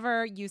 or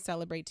whatever you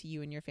celebrate to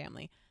you and your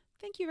family.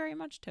 Thank you very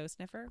much, Toe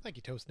Sniffer. Thank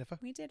you, Toe Sniffer.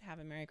 We did have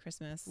a Merry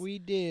Christmas. We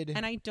did.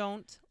 And I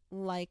don't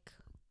like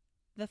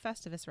the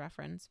Festivus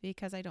reference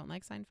because I don't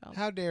like Seinfeld.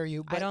 How dare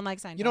you? I don't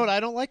like Seinfeld. You know what I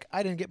don't like?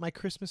 I didn't get my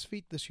Christmas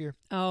feet this year.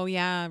 Oh,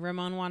 yeah.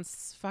 Ramon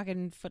wants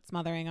fucking foot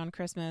smothering on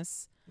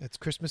Christmas. That's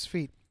Christmas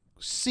feet.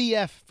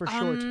 CF for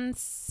short.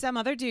 Some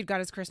other dude got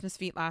his Christmas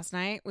feet last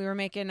night. We were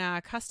making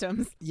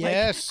customs.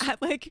 Yes. At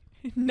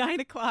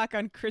 9:00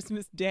 on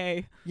Christmas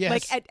Day.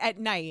 Yes. Like at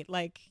night.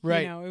 Like,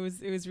 Right. you know, it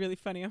was really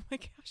funny. I'm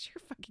like, how's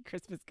your fucking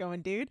Christmas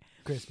going, dude?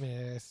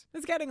 Christmas. I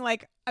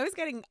was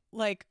getting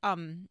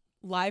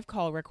live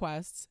call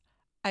requests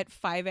at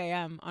 5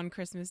 a.m. on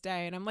Christmas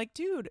Day. And I'm like,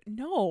 dude,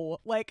 no.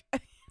 Like,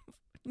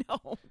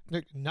 no.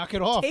 Knock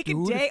it off, Take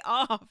dude. a day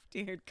off,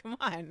 dude. Come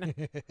on.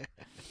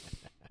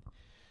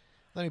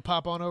 Let me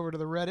pop on over to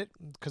the Reddit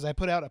because I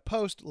put out a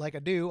post like I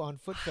do on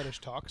Foot Fetish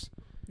Talks.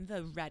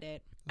 The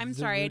Reddit. I'm The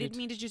sorry, I Reddit. didn't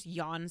mean to just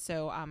yawn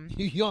so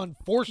You yawn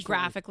forcefully.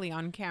 graphically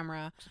on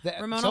camera.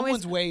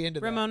 Someone's way into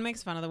that. Ramon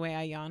makes fun of the way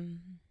I yawn.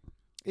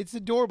 It's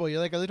adorable. You're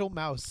like a little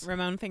mouse.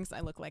 Ramon thinks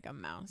I look like a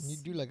mouse. You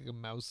do look like a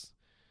mouse.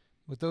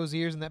 With those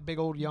ears and that big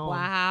old yawn.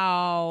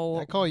 Wow.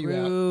 I call you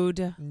out.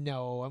 rude.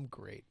 No, I'm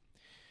great.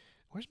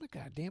 Where's my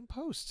goddamn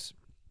posts?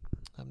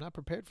 I'm not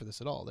prepared for this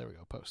at all. There we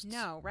go. Posts.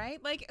 No,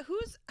 right? Like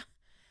who's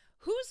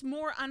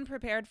more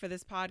unprepared for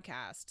this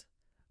podcast?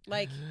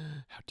 Like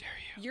How dare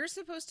you? you're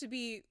supposed to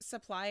be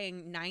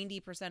supplying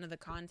 90% of the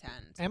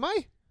content. Am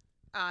I?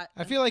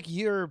 I feel like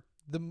you're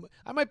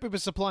I might be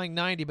supplying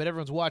 90, but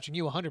everyone's watching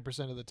you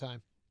 100% of the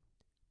time.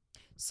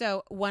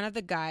 So one of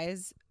the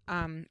guys,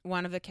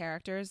 one of the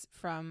characters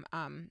from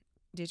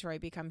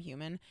Detroit Become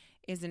Human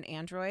is an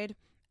android,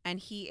 and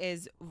he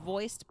is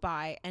voiced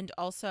by, and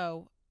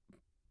also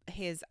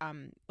his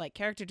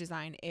character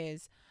design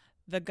is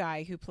the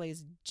guy who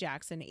plays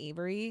Jackson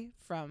Avery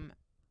from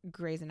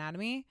Grey's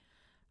Anatomy.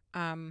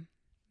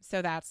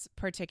 So that's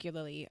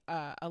particularly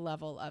a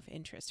level of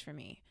interest for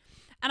me.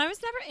 And I was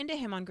never into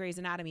him on Grey's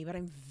Anatomy, but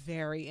I'm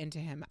very into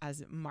him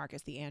as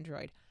Marcus the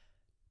android.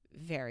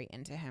 Very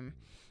into him.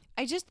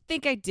 I just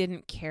think I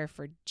didn't care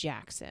for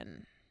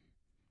Jackson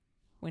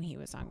when he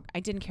was on. I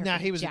didn't care for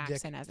he was a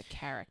Jackson dick. as a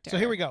character. So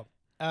here we go.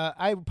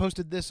 I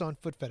posted this on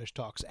Foot Fetish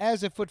Talks.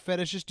 As a foot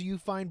fetishist, do you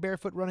find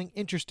barefoot running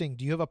interesting?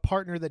 Do you have a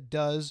partner that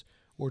does,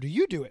 or do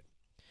you do it?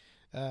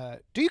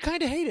 Do you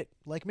kind of hate it,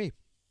 like me?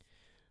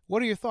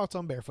 What are your thoughts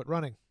on barefoot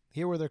running?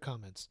 Here were their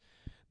comments.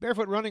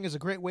 Barefoot running is a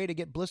great way to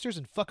get blisters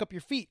and fuck up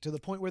your feet to the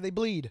point where they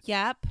bleed.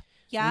 Yep.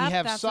 We have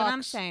That's socks. what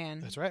I'm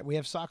saying. That's right. We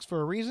have socks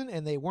for a reason,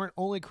 and they weren't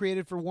only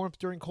created for warmth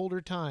during colder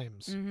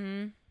times.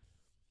 Mm-hmm.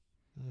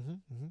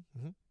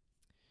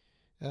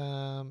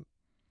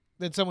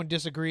 Then someone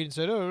disagreed and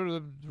said, "Oh,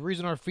 the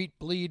reason our feet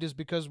bleed is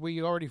because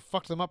we already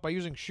fucked them up by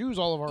using shoes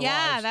all of our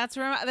lives."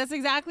 That's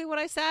exactly what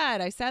I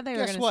said. I said they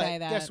were going to say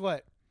that. Guess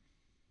what?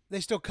 They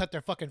still cut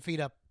their fucking feet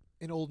up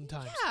in olden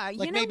times. Yeah, you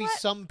like know maybe what?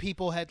 some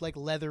people had like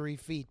leathery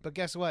feet, but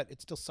guess what?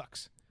 It still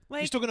sucks. You're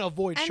Like, still going to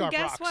avoid and sharp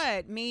guess rocks.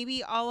 what?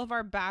 Maybe all of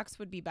our backs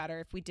would be better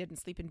if we didn't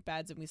sleep in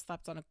beds and we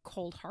slept on a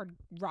cold, hard,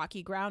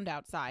 rocky ground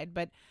outside.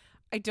 But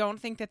I don't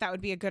think that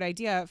would be a good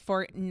idea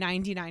for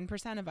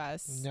 99% of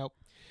us. Nope.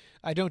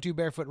 I don't do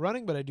barefoot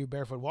running, but I do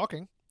barefoot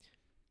walking.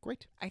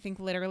 Great. I think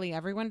literally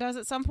everyone does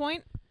at some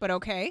point, but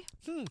okay.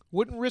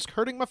 Wouldn't risk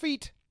hurting my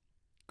feet.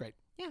 Great.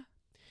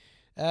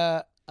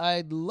 Yeah.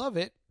 I love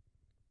it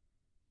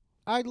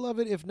I'd love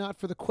it if not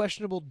for the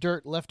questionable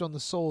dirt left on the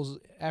soles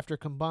after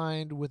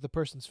combined with the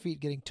person's feet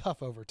getting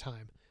tough over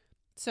time.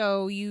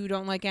 So you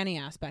don't like any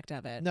aspect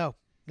of it? No.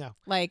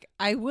 Like,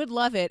 I would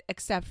love it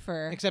except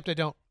for Except I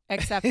don't.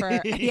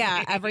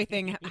 yeah,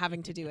 everything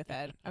having to do with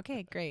it.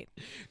 Okay, great.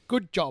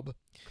 Good job.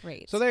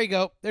 Great. So there you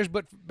go. There's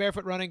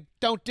barefoot running.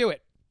 Don't do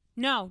it.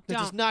 No, That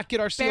don't. does not get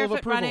our seal of Barefoot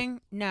approval.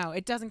 running, no,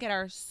 it doesn't get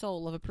our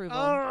soul of approval.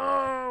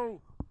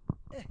 Oh!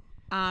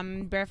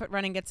 Barefoot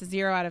running gets a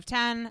 0 out of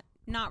 10.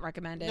 Not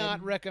recommended.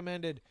 Not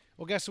recommended.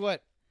 Well, guess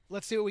what?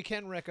 Let's see what we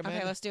can recommend.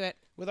 Okay, let's do it.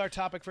 With our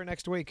topic for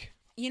next week.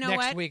 You know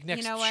next what? week,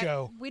 next you know what?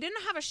 show. We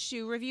didn't have a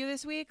shoe review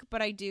this week,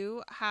 but I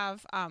do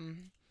have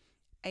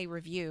a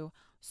review.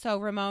 So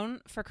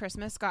Ramon for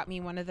Christmas got me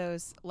one of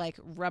those like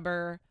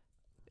rubber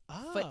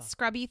foot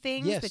scrubby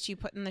things yes. that you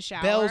put in the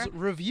shower. Bell's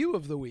review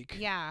of the week.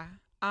 Yeah.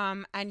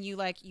 And you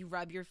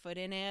rub your foot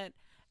in it,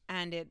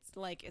 and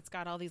it's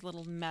got all these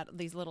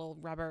little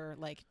rubber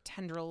like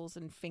tendrils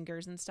and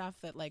fingers and stuff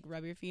that like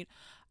rub your feet.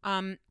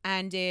 And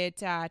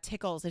it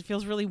tickles. It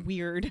feels really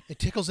weird. It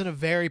tickles in a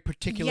very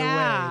particular way.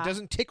 Yeah. It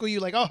doesn't tickle you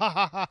like, oh, ha,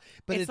 ha, ha.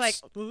 But it's like,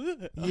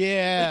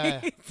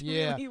 yeah. it's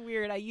yeah. really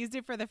weird. I used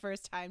it for the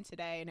first time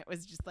today, and it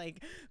was just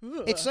like,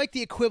 ugh. It's like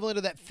the equivalent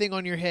of that thing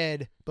on your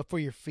head, but for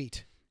your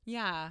feet.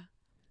 Yeah.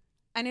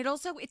 And it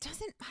doesn't,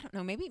 I don't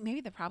know,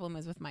 maybe the problem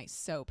is with my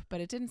soap,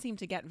 but it didn't seem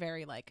to get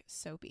very like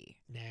soapy.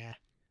 Nah.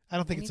 I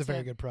don't think I it's a need very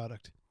to- good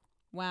product.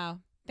 Wow.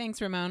 Thanks,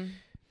 Ramon.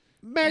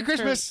 Merry Thanks for-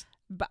 Christmas.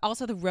 But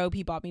also the robe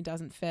he bought me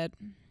doesn't fit.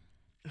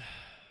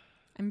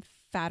 I'm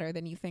fatter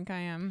than you think I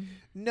am.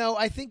 No,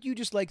 I think you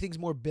just like things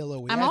more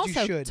billowy. I'm as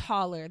also you should.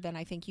 taller than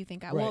I think you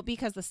think I. Right. Well,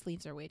 because the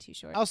sleeves are way too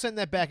short. I'll send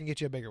that back and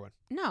get you a bigger one.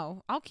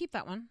 No, I'll keep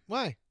that one.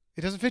 Why?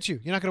 It doesn't fit you.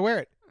 You're not going to wear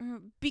it.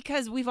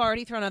 Because we've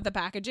already thrown out the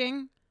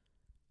packaging.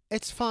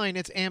 It's fine.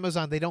 It's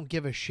Amazon. They don't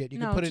give a shit. You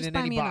no, can put it just in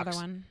buy any me box. another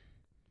one.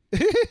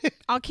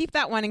 I'll keep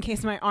that one in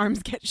case my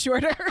arms get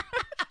shorter.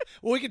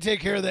 Well, we can take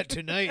care of that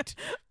tonight.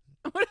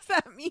 What does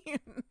that mean?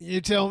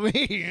 You tell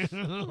me.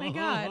 Oh my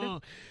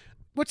God.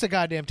 What's the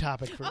goddamn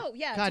topic for? Oh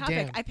yeah,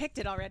 goddamn. topic. I picked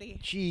it already.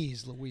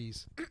 Jeez,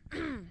 Louise.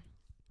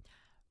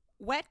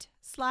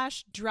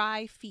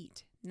 Wet/dry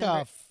feet.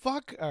 The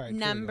fuck? All right. here we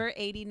go. Number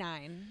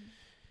 89.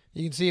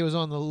 You can see it was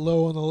on the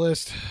low on the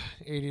list.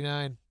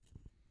 89.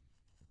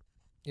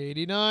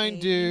 89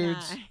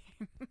 dudes. 89.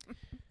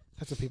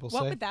 That's what people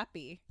What say. would that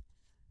be?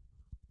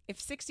 If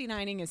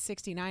 69ing is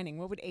 69ing,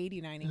 what would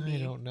 89ing I be?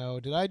 don't know.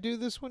 Did I do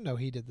this one? No,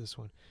 he did this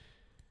one.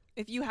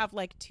 If you have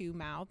like two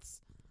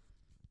mouths.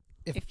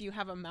 If- If you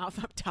have a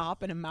mouth up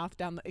top and a mouth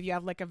down, if you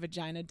have like a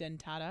vagina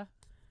dentata.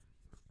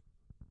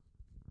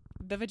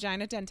 The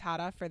vagina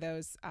dentata, for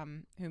those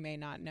who may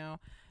not know,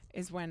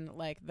 is when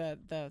like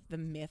the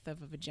myth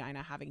of a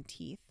vagina having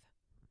teeth.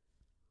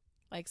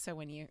 Like, so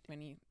when you like,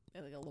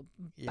 a little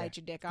bite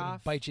your dick Gonna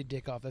off. Bite your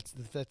dick off. That's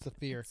the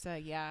fear. So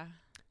yeah.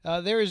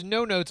 There is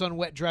no notes on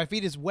wet, dry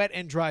feet. It's wet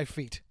and dry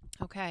feet.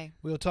 Okay.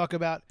 We'll talk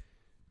about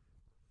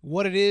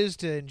what it is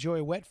to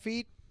enjoy wet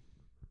feet,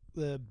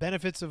 the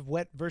benefits of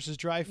wet versus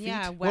dry feet.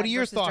 Yeah. Wet What are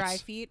your versus thoughts? Dry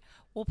feet.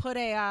 We'll put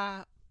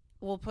a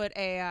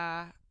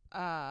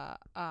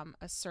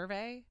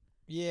survey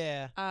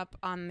Yeah. up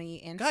on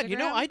the Instagram.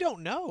 God, I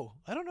don't know.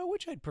 I don't know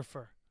which I'd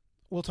prefer.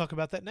 We'll talk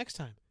about that next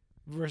time.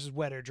 Versus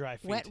wet or dry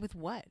feet. Wet with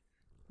what?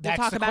 That's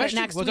we'll talk the about question.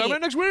 it next We'll week. talk about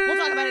it next week. We'll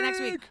talk about it next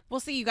week. We'll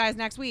see you guys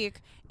next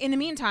week. In the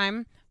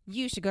meantime,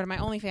 you should go to my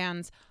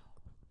OnlyFans.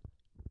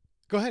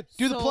 Go ahead.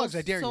 Do the Souls- plugs.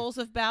 I dare you. Souls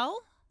of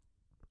Belle?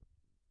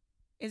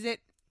 Is it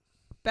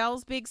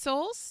Belle's Big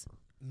Souls?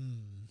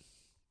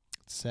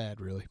 It's sad,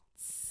 really.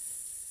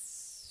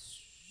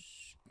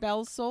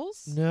 Belle's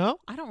Souls? No.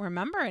 I don't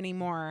remember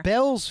anymore.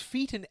 Bell's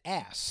feet and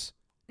ass.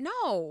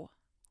 No.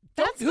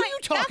 Don't- who you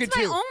talking that's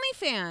to? my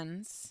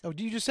OnlyFans. Oh,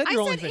 you just said I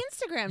your said OnlyFans.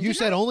 Instagram. You didn't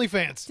said I?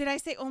 OnlyFans. Did I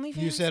say OnlyFans?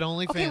 You said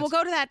OnlyFans. Okay, we'll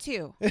go to that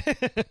too.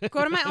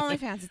 Go to my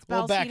OnlyFans. It's We'll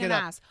Belle's back Feet it and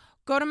up. Ass.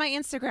 Go to my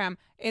Instagram.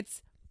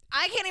 It's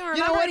I can't even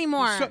You know remember what?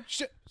 anymore.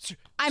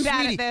 I'm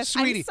bad Sweetie, at this.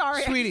 Sweetie, I'm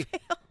sorry. I Sweetie,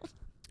 failed.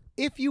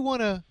 if you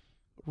want to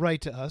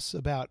write to us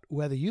about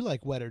whether you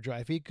like wet or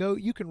dry feet,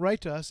 you can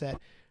write to us at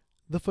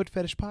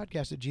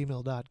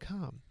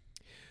thefootfetishpodcast@gmail.com.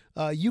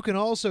 You can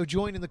also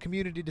join in the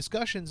community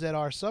discussions at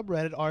our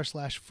subreddit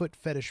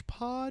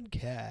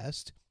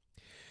r/footfetishpodcast.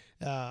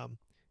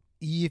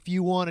 If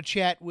you want to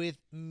chat with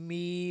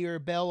me or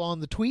Belle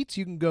on the tweets,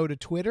 you can go to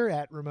Twitter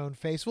at Ramon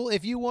Faceful.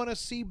 If you want to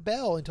see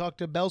Belle and talk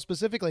to Belle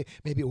specifically,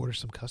 maybe order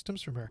some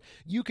customs from her,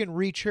 you can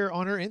reach her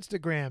on her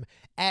Instagram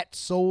at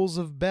Souls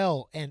of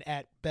Belle and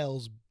at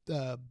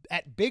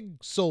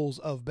Big Souls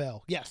of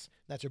Belle. Yes,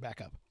 that's her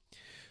backup.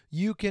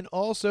 You can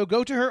also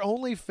go to her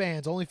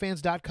OnlyFans,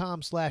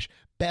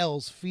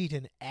 onlyfans.com/Belle's Feet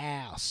and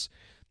Ass.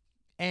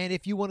 And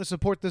if you want to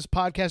support this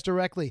podcast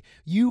directly,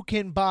 you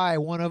can buy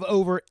one of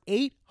over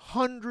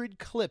 800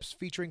 clips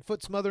featuring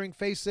foot smothering,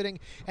 face sitting,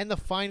 and the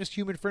finest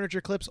human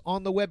furniture clips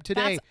on the web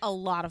today. That's a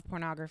lot of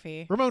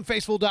pornography.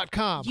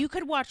 RamonFaceful.com. You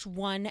could watch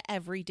one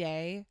every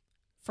day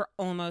for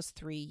almost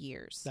 3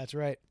 years. That's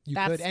right. You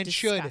That's could and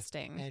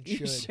disgusting. should. And You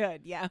should.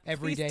 should, yeah.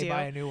 Every Please day do.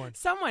 buy a new one.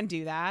 Someone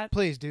do that.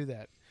 Please do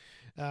that.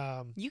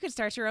 You could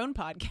start your own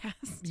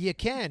podcast. You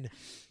can.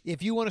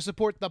 If you want to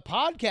support the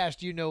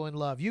podcast you know and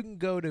love, you can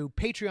go to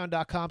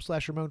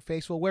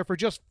patreon.com/RamonFaceful, where for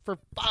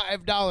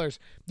 $5,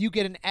 you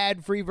get an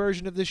ad-free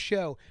version of this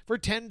show. For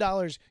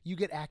 $10, you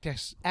get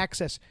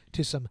access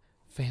to some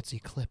fancy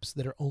clips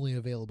that are only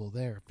available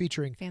there,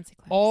 featuring Fancy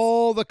clips.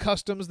 all the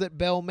customs that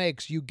Belle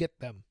makes. You get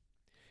them.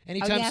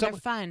 Anytime they're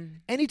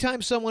fun.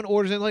 Anytime someone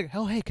orders in, like,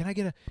 oh, hey, can I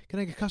get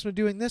a custom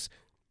doing this?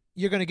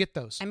 You're going to get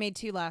those. I made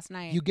 2 last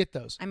night. You get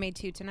those. I made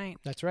 2 tonight.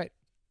 That's right.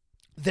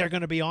 They're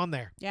going to be on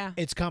there. Yeah.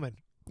 It's coming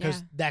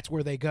because that's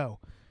where they go.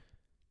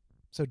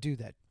 So do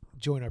that.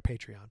 Join our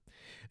Patreon.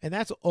 And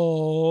that's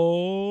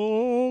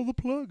all the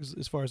plugs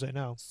as far as I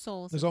know.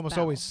 There's almost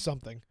always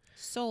something.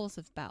 Souls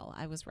of Belle.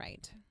 I was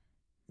right.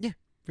 Yeah.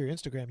 For your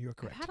Instagram, you were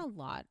correct. I've had a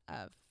lot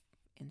of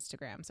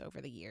Instagrams over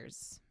the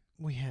years.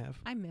 We have.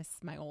 I miss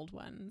my old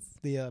ones.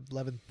 The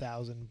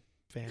 11,000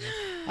 family.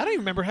 I don't even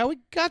remember how we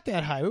got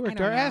that high. We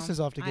worked our asses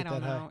off to get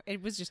that high.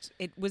 It was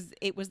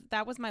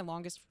that was my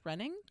longest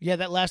running. Yeah,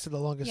 that lasted the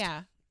longest.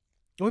 Yeah.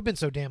 We've been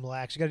so damn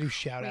lax. You got to do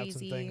shout outs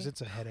and things. It's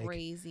a headache.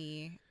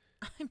 Crazy.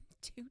 I'm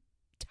too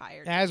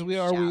tired. As we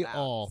are, we shout-outs.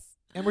 all.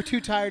 And we're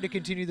too tired to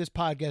continue this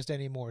podcast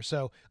anymore.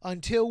 So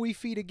until we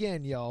feed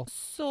again, y'all.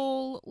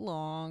 So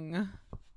long.